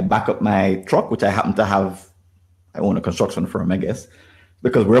 Do I back up my truck, which I happen to have? I own a construction firm, I guess,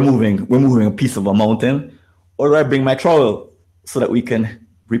 because we're moving a piece of a mountain, or do I bring my trowel so that we can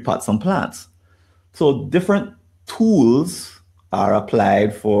repot some plants? So different tools are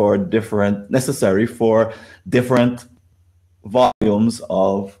applied necessary for different volumes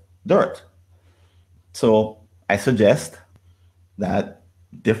of dirt. So I suggest that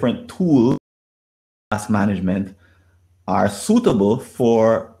different tools, task management, are suitable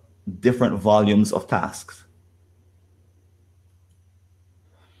for different volumes of tasks.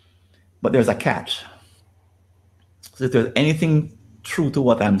 But there's a catch. So if there's anything true to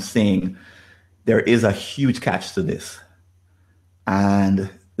what I'm saying, there is a huge catch to this. And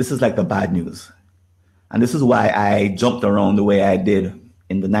this is like the bad news. And this is why I jumped around the way I did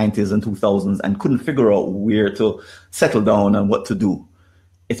in the 90s and 2000s and couldn't figure out where to settle down and what to do.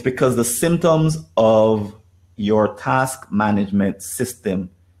 It's because the symptoms of your task management system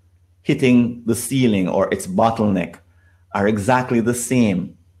hitting the ceiling or its bottleneck are exactly the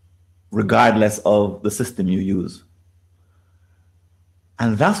same, regardless of the system you use.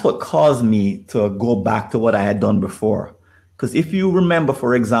 And that's what caused me to go back to what I had done before, Because if you remember,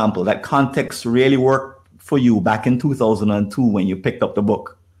 for example, that context really worked for you back in 2002 when you picked up the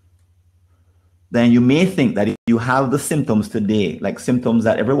book, then you may think that if you have the symptoms today, like symptoms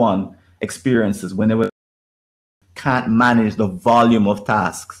that everyone experiences whenever can't manage the volume of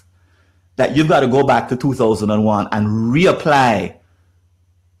tasks, that you've got to go back to 2001 and reapply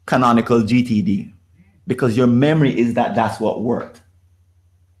canonical GTD because your memory is that that's what worked.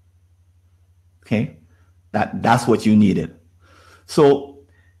 Okay, that's what you needed. So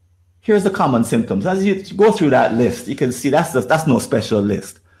here's the common symptoms. As you go through that list, you can see that's no special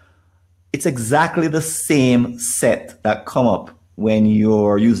list. It's exactly the same set that come up when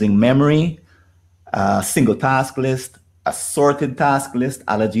you're using memory, a single task list, a sorted task list,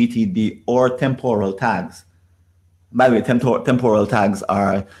 a la GTD, or temporal tags. By the way, temporal tags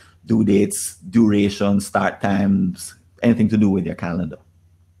are due dates, duration, start times, anything to do with your calendar.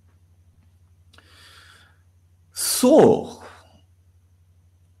 So,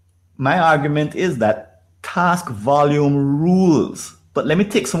 my argument is that task volume rules. But let me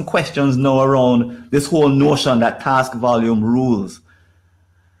take some questions now around this whole notion that task volume rules.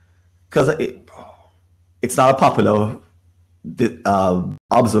 Because it's not a popular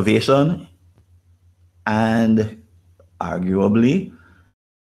observation, and arguably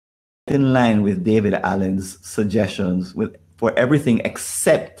in line with David Allen's suggestions for everything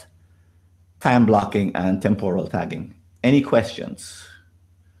except time blocking and temporal tagging. Any questions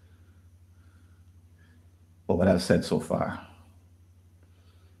for what I've said so far?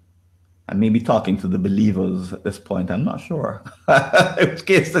 I may be talking to the believers at this point, I'm not sure. In which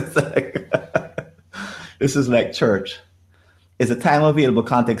case, it's like, this is like church. Is the time available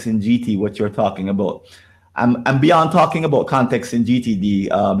context in GT what you're talking about? I'm beyond talking about context in GTD,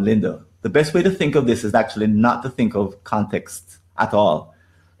 Linda. The best way to think of this is actually not to think of context at all,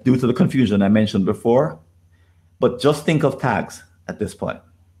 due to the confusion I mentioned before, but just think of tags at this point.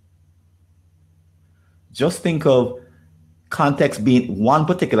 Just think of context being one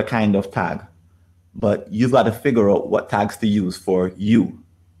particular kind of tag, but you've got to figure out what tags to use for you.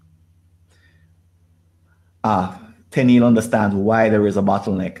 Tenniel understands why there is a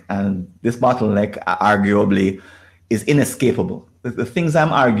bottleneck, and this bottleneck arguably is inescapable. The things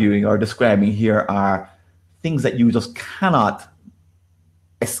I'm arguing or describing here are things that you just cannot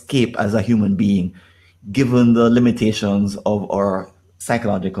escape as a human being, given the limitations of our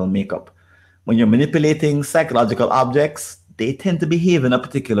psychological makeup. When you're manipulating psychological objects, they tend to behave in a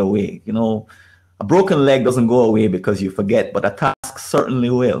particular way. You know, a broken leg doesn't go away because you forget, but a task certainly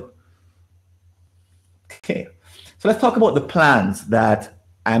will. Okay, so let's talk about the plans that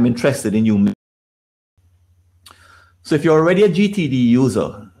I'm interested in you. So if you're already a GTD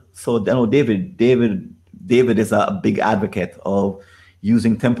user, so you know, David is a big advocate of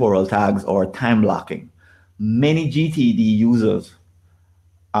using temporal tags or time blocking. Many GTD users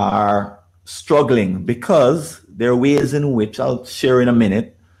are struggling because there are ways in which I'll share in a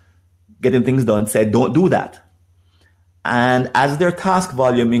minute, getting things done, said don't do that. And as their task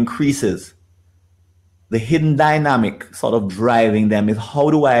volume increases, the hidden dynamic sort of driving them is,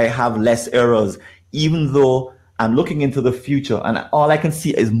 how do I have less errors, even though I'm looking into the future and all I can see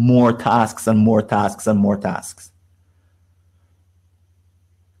is more tasks and more tasks and more tasks.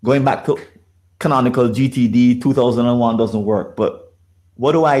 Going back to canonical GTD, 2001 doesn't work, but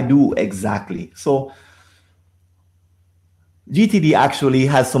what do I do exactly? So GTD actually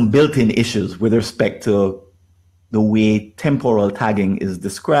has some built-in issues with respect to the way temporal tagging is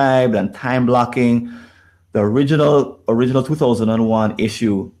described and time blocking. The original 2001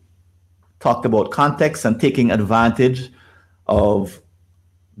 issue talked about context and taking advantage of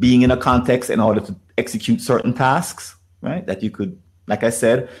being in a context in order to execute certain tasks, right? That you could, like I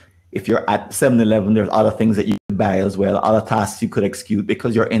said, if you're at 7-Eleven, there's other things that you could buy as well, other tasks you could execute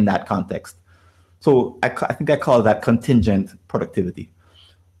because you're in that context. So I think I call that contingent productivity.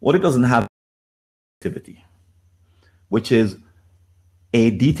 What it doesn't have productivity, which is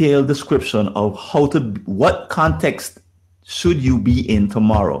a detailed description of what context should you be in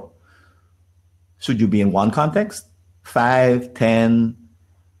tomorrow. Should you be in one context, 5, 10?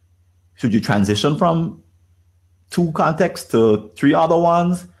 Should you transition from 2 contexts to 3 other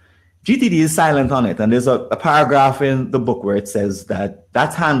ones? GTD is silent on it. And there's a paragraph in the book where it says that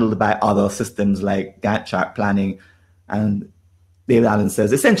that's handled by other systems like Gantt chart planning. And David Allen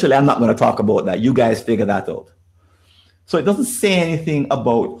says, essentially, I'm not going to talk about that. You guys figure that out. So it doesn't say anything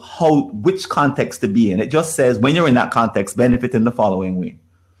about which context to be in. It just says when you're in that context, benefit in the following way.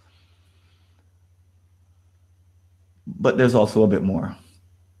 But there's also a bit more.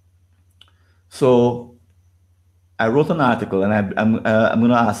 So I wrote an article, and I'm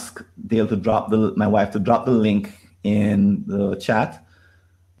going to ask Dale to my wife to drop the link in the chat,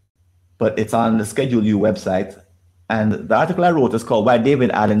 but it's on the Schedule U website. And the article I wrote is called Why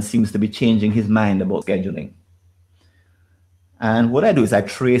David Allen Seems to Be Changing His Mind About Scheduling. And what I do is I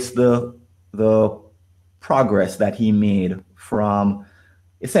trace the progress that he made from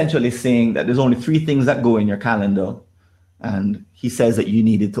essentially saying that there's only 3 things that go in your calendar. And he says that you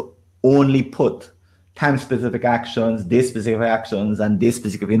needed to only put time-specific actions, day-specific actions, and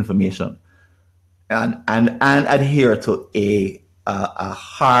day-specific information, and adhere to a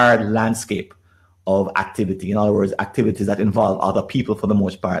hard landscape of activity. In other words, activities that involve other people for the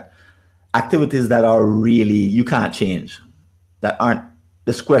most part, activities that are really, you can't change, that aren't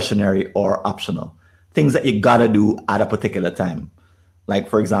discretionary or optional, things that you gotta do at a particular time. Like,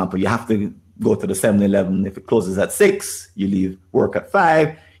 for example, you have to go to the 7-Eleven. If it closes at 6, you leave work at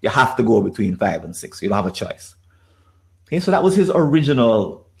 5, you have to go between 5 and 6. You don't have a choice. Okay, so that was his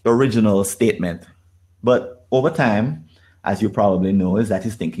original statement. But over time, as you probably know, is that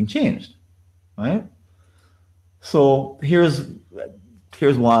his thinking changed, right? So here's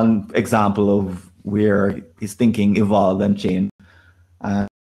one example of where his thinking evolved and changed.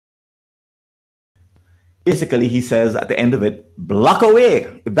 Basically, he says at the end of it, block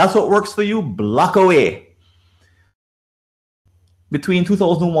away. If that's what works for you, block away. Between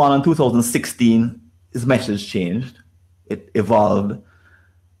 2001 and 2016, his message changed. It evolved.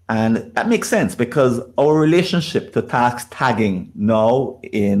 And that makes sense because our relationship to task tagging now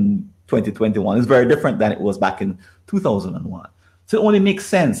in 2021 is very different than it was back in 2001. So it only makes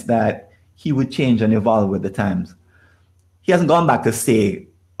sense that he would change and evolve with the times. He hasn't gone back to say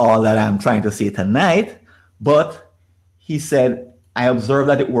all that I'm trying to say tonight, but he said, I observe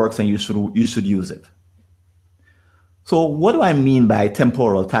that it works and you should use it. So what do I mean by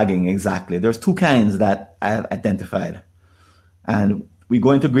temporal tagging exactly? There's 2 kinds that I have identified. And we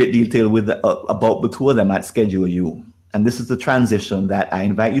go into great detail with about the 2 of them at Schedule U. And this is the transition that I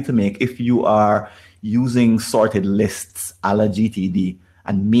invite you to make if you are using sorted lists a la GTD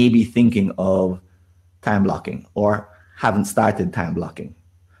and maybe thinking of time blocking or haven't started time blocking.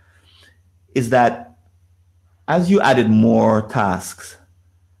 Is that as you added more tasks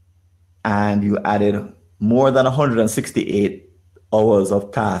and you added more than 168 hours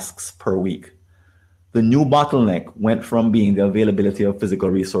of tasks per week, the new bottleneck went from being the availability of physical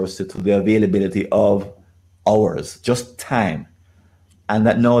resources to the availability of hours, just time. And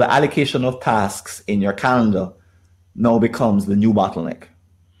that now the allocation of tasks in your calendar now becomes the new bottleneck.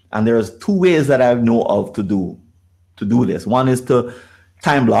 And there's 2 ways that I know of to do this. One is to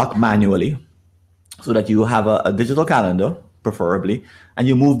time block manually so that you have a digital calendar, preferably, and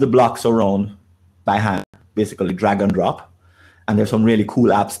you move the blocks around by hand, basically drag and drop. And there's some really cool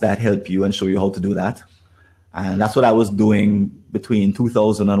apps that help you and show you how to do that. And that's what I was doing between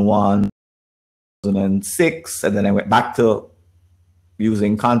 2001, 2006, and then I went back to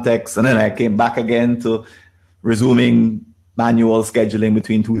using Context, and then I came back again to resuming manual scheduling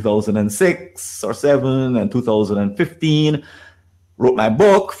between 2006 or 7 and 2015. Wrote my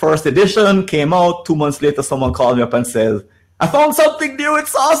book, first edition, came out. 2 months later, someone called me up and says, I found something new,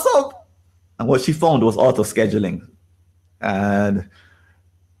 it's awesome. And what she found was auto-scheduling. And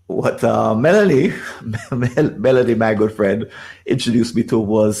what Melody, my good friend, introduced me to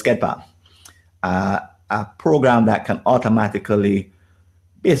was Schedpal, a program that can automatically,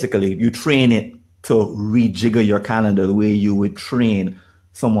 basically, you train it to rejigger your calendar the way you would train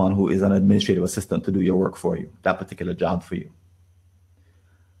someone who is an administrative assistant to do your work for you, that particular job for you.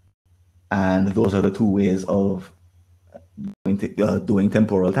 And those are the 2 ways of doing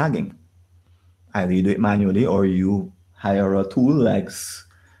temporal tagging. Either you do it manually or you hire a tool like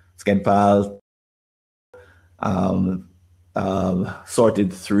Schedpal,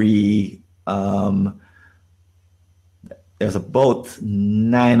 Sorted 3. There's about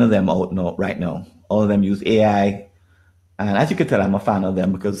 9 of them out now, right now. All of them use AI. And as you can tell, I'm a fan of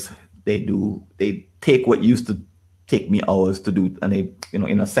them because they take what used to take me hours to do, and they,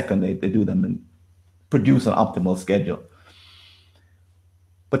 in a second, they do them and produce an optimal schedule.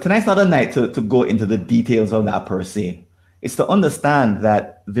 But tonight's not a night to go into the details of that per se. It's to understand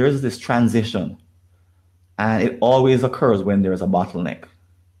that there's this transition, and it always occurs when there's a bottleneck.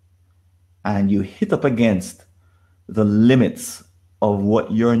 And you hit up against the limits of what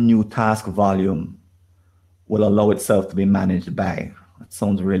your new task volume will allow itself to be managed by. It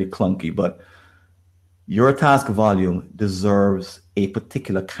sounds really clunky, but your task volume deserves a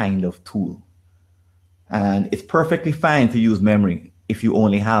particular kind of tool. And it's perfectly fine to use memory if you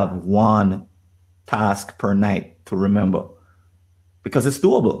only have 1 task per night to remember, because it's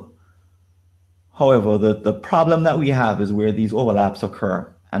doable. However, the problem that we have is where these overlaps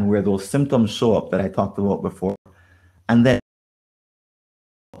occur and where those symptoms show up that I talked about before. and then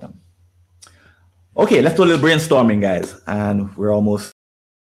okay, let's do a little brainstorming, guys, and we're almost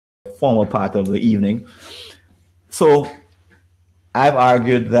formal part of the evening. So I've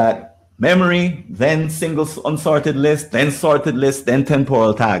argued that memory, then single unsorted list, then sorted list, then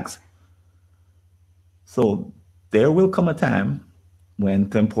temporal tags. So there will come a time when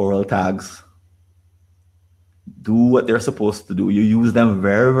temporal tags do what they're supposed to do. You use them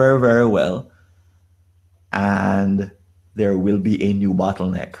very, very, very well, and there will be a new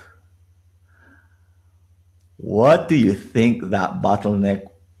bottleneck. What do you think that bottleneck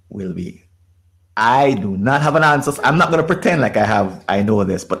will be? I do not have an answer. I'm not going to pretend like I know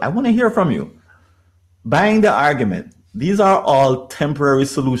this, but I want to hear from you. Buying the argument, these are all temporary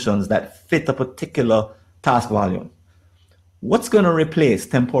solutions that fit a particular task volume. What's going to replace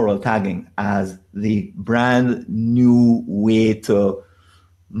temporal tagging as the brand new way to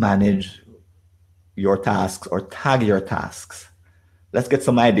manage your tasks or tag your tasks? Let's get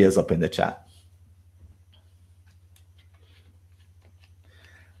some ideas up in the chat.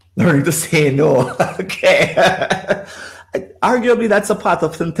 Learning to say no. Okay. Arguably, that's a part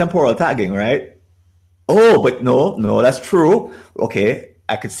of some temporal tagging, right? Oh, but no, that's true. Okay,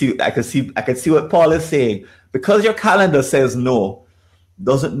 I could see what Paul is saying. Because your calendar says no,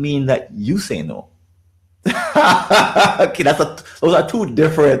 doesn't mean that you say no. Okay, those are two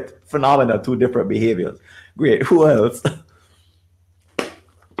different phenomena, two different behaviors. Great. Who else?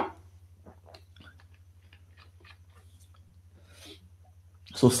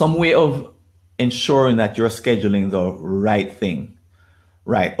 So some way of ensuring that you're scheduling the right thing.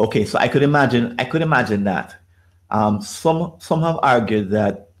 Right. Okay. So I could imagine that. Some have argued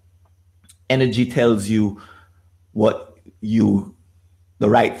that energy tells you what the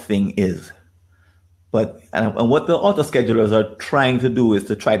right thing is. But and what the auto schedulers are trying to do is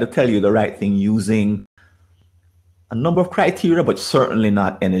to try to tell you the right thing using a number of criteria, but certainly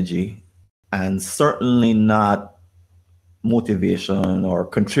not energy, and certainly not motivation or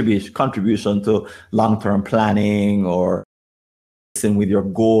contribution to long-term planning or with your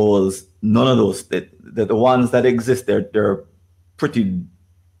goals. None of those. The ones that exist, they're pretty,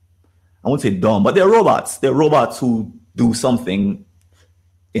 I won't say dumb, but they're robots. They're robots who do something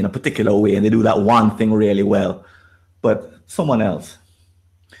in a particular way, and they do that one thing really well. But someone else.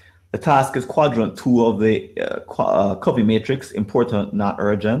 The task is quadrant 2 of the Covey matrix: important, not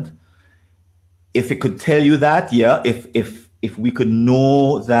urgent. If it could tell you that, yeah. If we could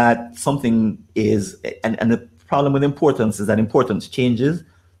know that something is, and the problem with importance is that importance changes,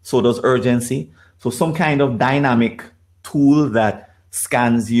 so does urgency. So some kind of dynamic tool that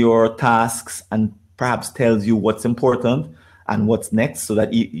scans your tasks and perhaps tells you what's important and what's next, so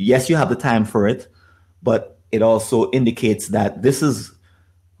that yes, you have the time for it, but it also indicates that this is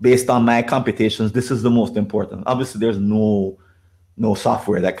based on my computations, this is the most important. Obviously, there's no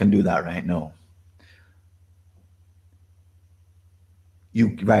software that can do that right now.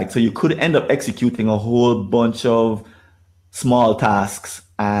 So you could end up executing a whole bunch of small tasks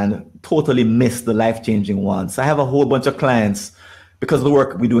and totally miss the life-changing ones. I have a whole bunch of clients because of the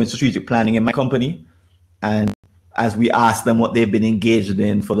work we do in strategic planning in my company. And as we ask them what they've been engaged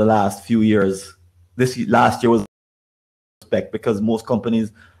in for the last few years, last year was because most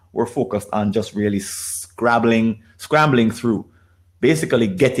companies were focused on just really scrambling through, basically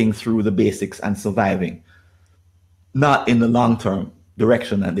getting through the basics and surviving, not in the long-term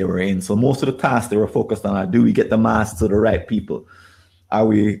direction that they were in. So most of the tasks they were focused on are, do we get the masks to the right people? Are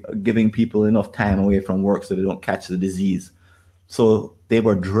we giving people enough time away from work so they don't catch the disease? So they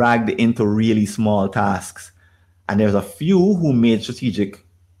were dragged into really small tasks. And there's a few who made strategic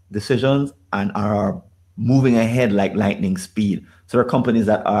decisions and are moving ahead like lightning speed. So there are companies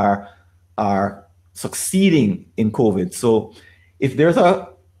that are succeeding in COVID. So if there's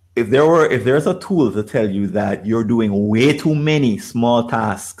a tool to tell you that you're doing way too many small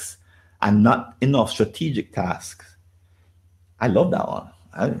tasks and not enough strategic tasks, I love that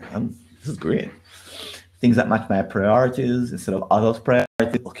one. This is great. Things that match my priorities instead of others' priorities.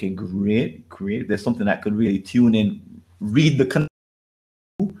 Okay, great. There's something that could really tune in, read the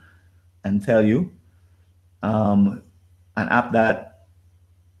and tell you. An app that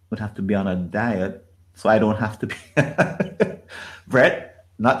would have to be on a diet, so I don't have to be. Brett,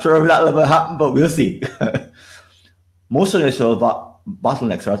 not sure if that will ever happen, but we'll see. Most traditional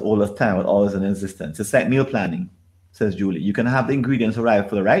bottlenecks are as old as time, but always in existence. It's like meal planning, says Julie. You can have the ingredients arrive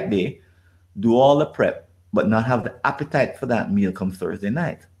for the right day, do all the prep, but not have the appetite for that meal come Thursday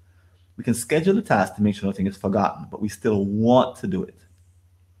night. We can schedule the task to make sure nothing is forgotten, but we still want to do it.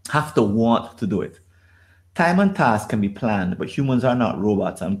 Have to want to do it. Time and task can be planned, but humans are not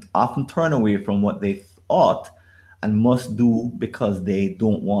robots and often turn away from what they thought and must do because they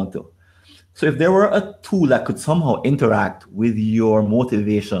don't want to. So if there were a tool that could somehow interact with your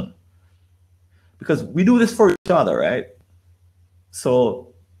motivation, because we do this for each other, right?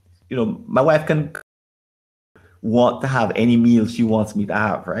 So, my wife can want to have any meal she wants me to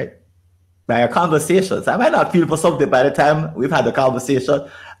have, right? By our conversations. I might not feel for something by the time we've had the conversation.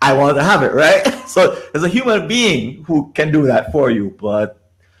 I want to have it, right? So there's a human being who can do that for you,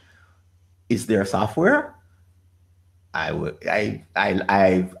 but is there software? I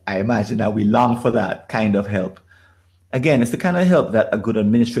imagine that we long for that kind of help. Again, it's the kind of help that a good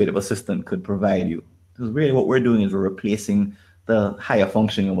administrative assistant could provide you. Because really what we're doing is we're replacing the higher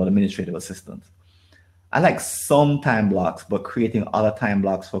functioning of an administrative assistant. I like some time blocks, but creating other time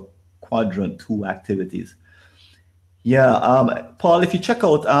blocks for quadrant 2 activities. Yeah, Paul, if you check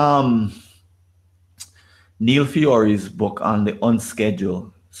out Neil Fiore's book on the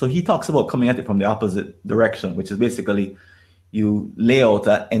unschedule, so he talks about coming at it from the opposite direction, which is basically you lay out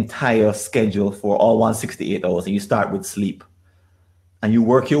an entire schedule for all 168 hours and you start with sleep and you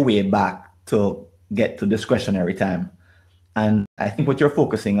work your way back to get to discretionary time. And I think what you're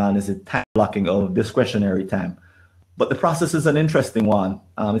focusing on is the time blocking of discretionary time. But the process is an interesting one.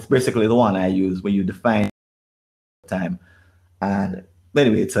 It's basically the one I use where you define time. And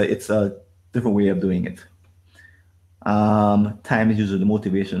anyway, it's a different way of doing it. Time is usually the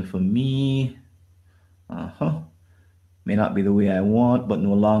motivation for me. May not be the way I want, but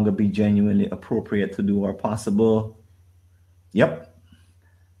no longer be genuinely appropriate to do or possible. Yep.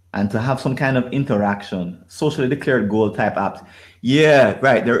 And to have some kind of interaction, socially declared goal type apps. Yeah,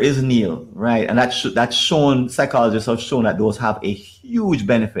 right. There is Neil, right? And that's shown, psychologists have shown that those have a huge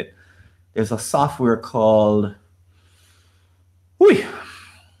benefit. There's a software called,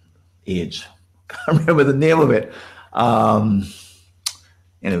 age. Can't remember the name of it.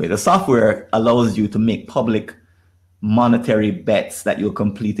 Anyway, the software allows you to make public monetary bets that you'll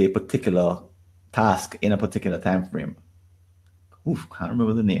complete a particular task in a particular time frame. Can't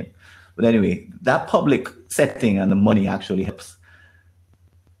remember the name. But anyway, that public setting and the money actually helps.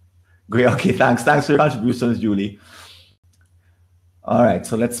 Great. Okay, thanks. Thanks for your contributions, Julie. All right,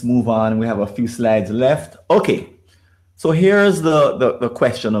 so let's move on. We have a few slides left. Okay, so here's the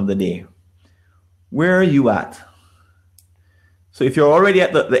question of the day. Where are you at? So if you're already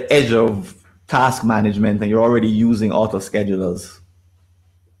at the edge of task management and you're already using auto schedulers,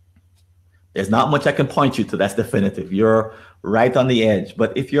 there's not much I can point you to that's definitive. You're right on the edge.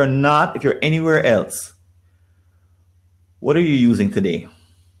 But if you're not, if you're anywhere else, what are you using today?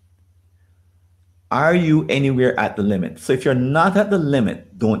 Are you anywhere at the limit? So if you're not at the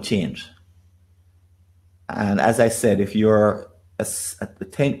limit, don't change. And as I said, if you're a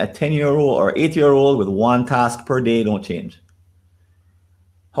 10-year-old or 8-year-old with one task per day, don't change.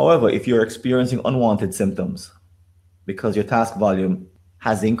 However, if you're experiencing unwanted symptoms because your task volume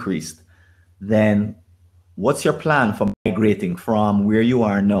has increased, then what's your plan for migrating from where you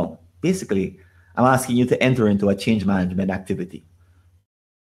are now? Basically, I'm asking you to enter into a change management activity.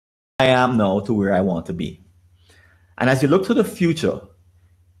 I am now to where I want to be. And as you look to the future,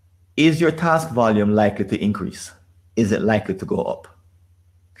 is your task volume likely to increase? Is it likely to go up?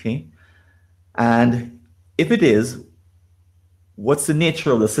 Okay. And if it is, what's the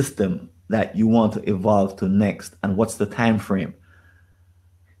nature of the system that you want to evolve to next? And what's the time frame?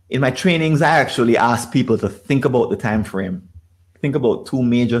 In my trainings, I actually ask people to think about the time frame. Think about two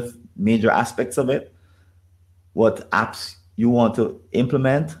major aspects of it. What apps you want to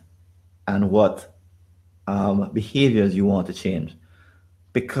implement and what behaviors you want to change.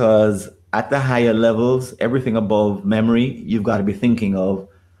 Because at the higher levels, everything above memory, you've got to be thinking of,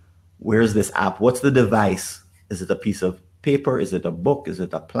 where's this app? What's the device? Is it a piece of paper? Is it a book? Is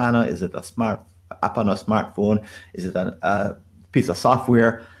it a planner? Is it a smart app on a smartphone? Is it a piece of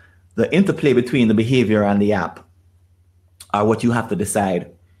software? The interplay between the behavior and the app are what you have to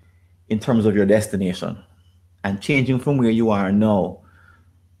decide in terms of your destination. And changing from where you are now,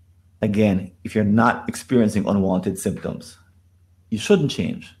 again, if you're not experiencing unwanted symptoms, you shouldn't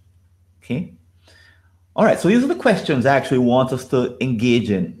change. Okay? All right, so these are the questions I actually want us to engage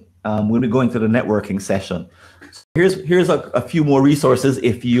in when we go into the networking session. Here's a few more resources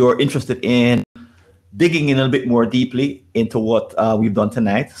if you're interested in digging in a bit more deeply into what we've done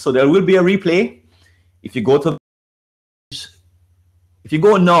tonight. So there will be a replay. If you go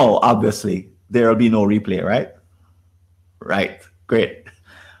now, obviously, there will be no replay, right? Right, great.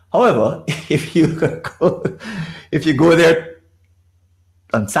 However, if you go there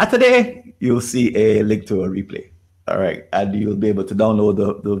on Saturday, you'll see a link to a replay. All right, and you'll be able to download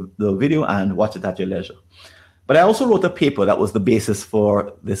the video and watch it at your leisure. But I also wrote a paper that was the basis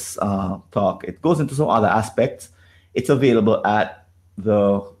for this talk. It goes into some other aspects. It's available at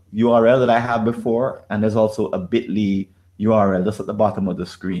the URL that I have before, and there's also a bit.ly URL just at the bottom of the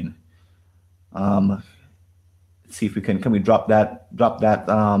screen. Let's see if we can we drop that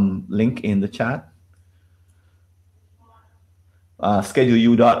link in the chat?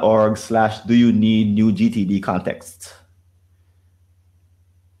 Scheduleu.org/do you need new GTD contexts?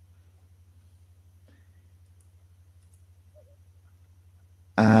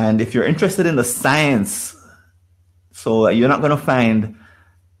 And if you're interested in the science, so you're not going to find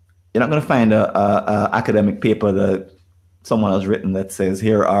a academic paper that someone has written that says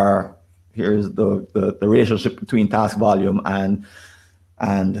here's the relationship between task volume and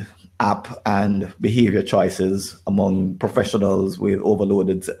app and behavior choices among professionals with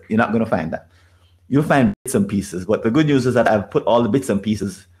overloaded. You're not going to find that. You'll find bits and pieces. But the good news is that I've put all the bits and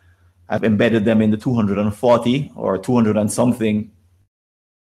pieces, I've embedded them in the 240 or 200 and something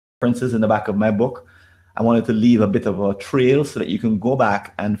references in the back of my book. I wanted to leave a bit of a trail so that you can go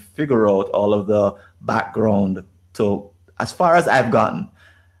back and figure out all of the background to as far as I've gotten.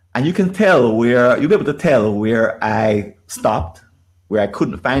 And you can tell you'll be able to tell where I stopped, where I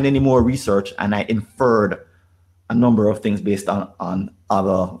couldn't find any more research, and I inferred a number of things based on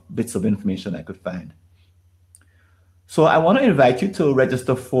other bits of information I could find. So I want to invite you to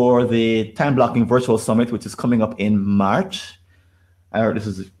register for the Time Blocking Virtual Summit, which is coming up in March. You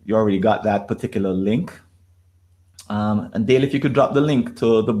already got that particular link. And Dale, if you could drop the link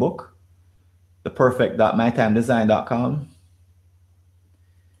to the book, theperfect.mytimedesign.com,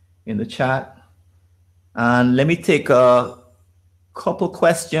 in the chat. And let me take a couple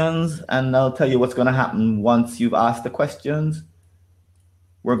questions and I'll tell you what's going to happen once you've asked the questions.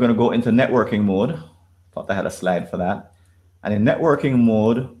 We're going to go into networking mode. Thought I had a slide for that. And in networking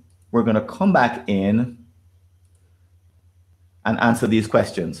mode, we're going to come back in and answer these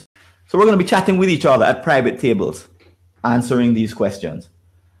questions. So we're going to be chatting with each other at private tables, answering these questions.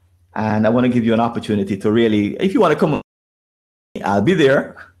 And I want to give you an opportunity to really, if you want to come, I'll be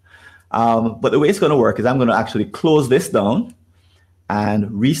there. But the way it's going to work is I'm going to actually close this down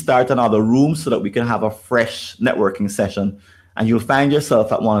and restart another room so that we can have a fresh networking session. And you'll find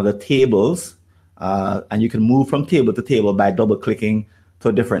yourself at one of the tables, and you can move from table to table by double clicking to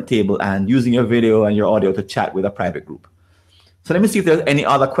a different table and using your video and your audio to chat with a private group. So let me see if there's any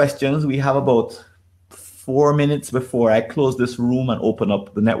other questions. We have about 4 minutes before I close this room and open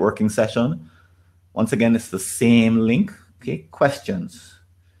up the networking session. Once again, it's the same link. Okay, questions.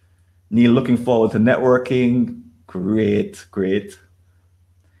 Neil, looking forward to networking. Great, great.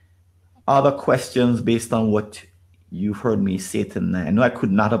 Other questions based on what you've heard me say tonight? I know I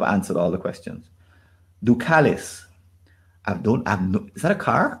could not have answered all the questions. Ducalis. Is that a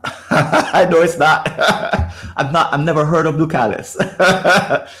car? I know it's not. I've never heard of Ducalis.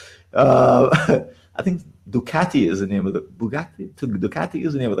 I think Ducati is the name of the Bugatti. Ducati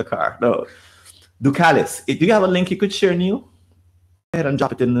is the name of the car. No, Ducalis. Do you have a link you could share, Neil? Go ahead and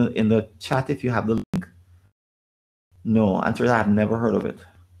drop it in the chat if you have the link. No, answer is I've never heard of it.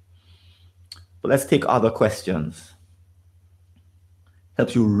 But let's take other questions.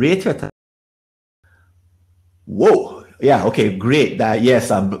 Helps you rate your time. Whoa. Yeah, okay, great.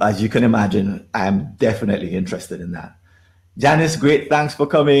 Yes, as you can imagine, I'm definitely interested in that. Janice, great. Thanks for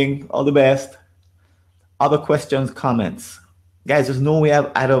coming. All the best. Other questions, comments? Guys, there's no way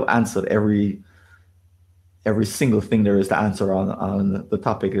I'd have answered every single thing there is to answer on the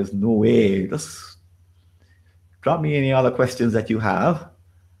topic. There's no way. Just drop me any other questions that you have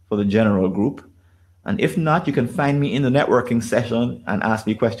for the general group. And if not, you can find me in the networking session and ask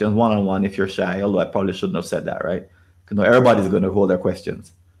me questions one-on-one if you're shy, although I probably shouldn't have said that, right? Because everybody's going to hold their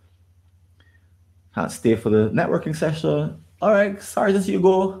questions. Can't stay for the networking session. All right, Sergeant, you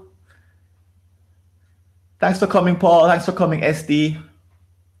go. Thanks for coming, Paul. Thanks for coming, SD.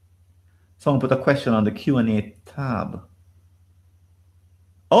 Someone put a question on the Q&A tab.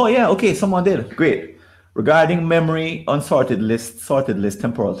 Oh, yeah, okay, someone did. Great. Regarding memory, unsorted list, sorted list,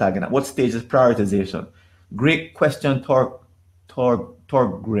 temporal tagging, at what stage is prioritization? Great question,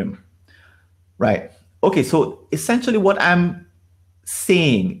 Torgrim. Right. Okay, so essentially what I'm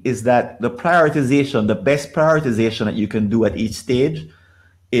saying is that the prioritization, the best prioritization that you can do at each stage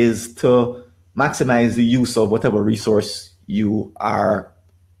is to maximize the use of whatever resource you have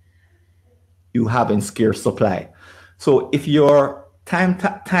in scarce supply. So if your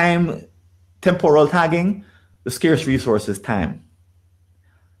temporal tagging, the scarce resource is time.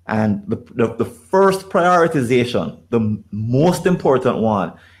 And the first prioritization, the most important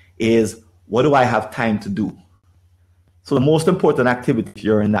one, is what do I have time to do? So the most important activity if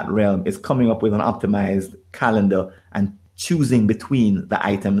you're in that realm is coming up with an optimized calendar and choosing between the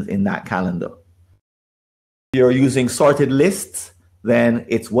items in that calendar. you're using sorted lists, then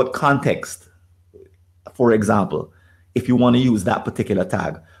it's what context. For example, if you want to use that particular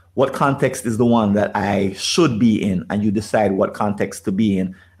tag, what context is the one that I should be in, and you decide what context to be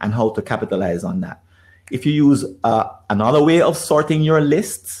in and how to capitalize on that. If you use another way of sorting your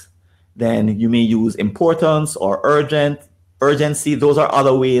lists, then you may use importance or urgency. Those are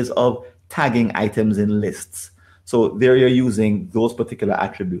other ways of tagging items in lists. So there you're using those particular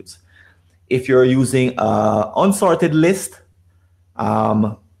attributes. If you're using an unsorted list,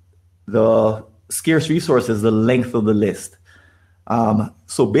 the scarce resource is the length of the list.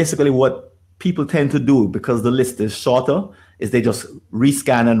 So basically what people tend to do, because the list is shorter, is they just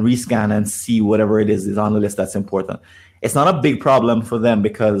rescan and see whatever it is on the list that's important. It's not a big problem for them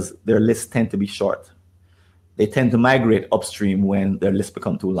because their lists tend to be short. They tend to migrate upstream when their lists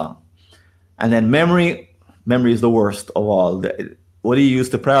become too long. And then memory is the worst of all. What do you use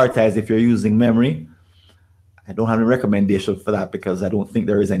to prioritize if you're using memory? I don't have any recommendation for that because I don't think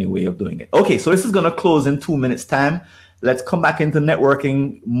there is any way of doing it. Okay, so this is going to close in 2 minutes time. Let's come back into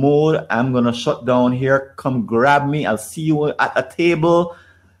networking mode. I'm going to shut down here. Come grab me. I'll see you at a table.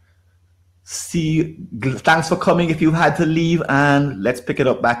 Thanks for coming if you had to leave, and let's pick it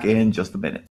up back in just a minute.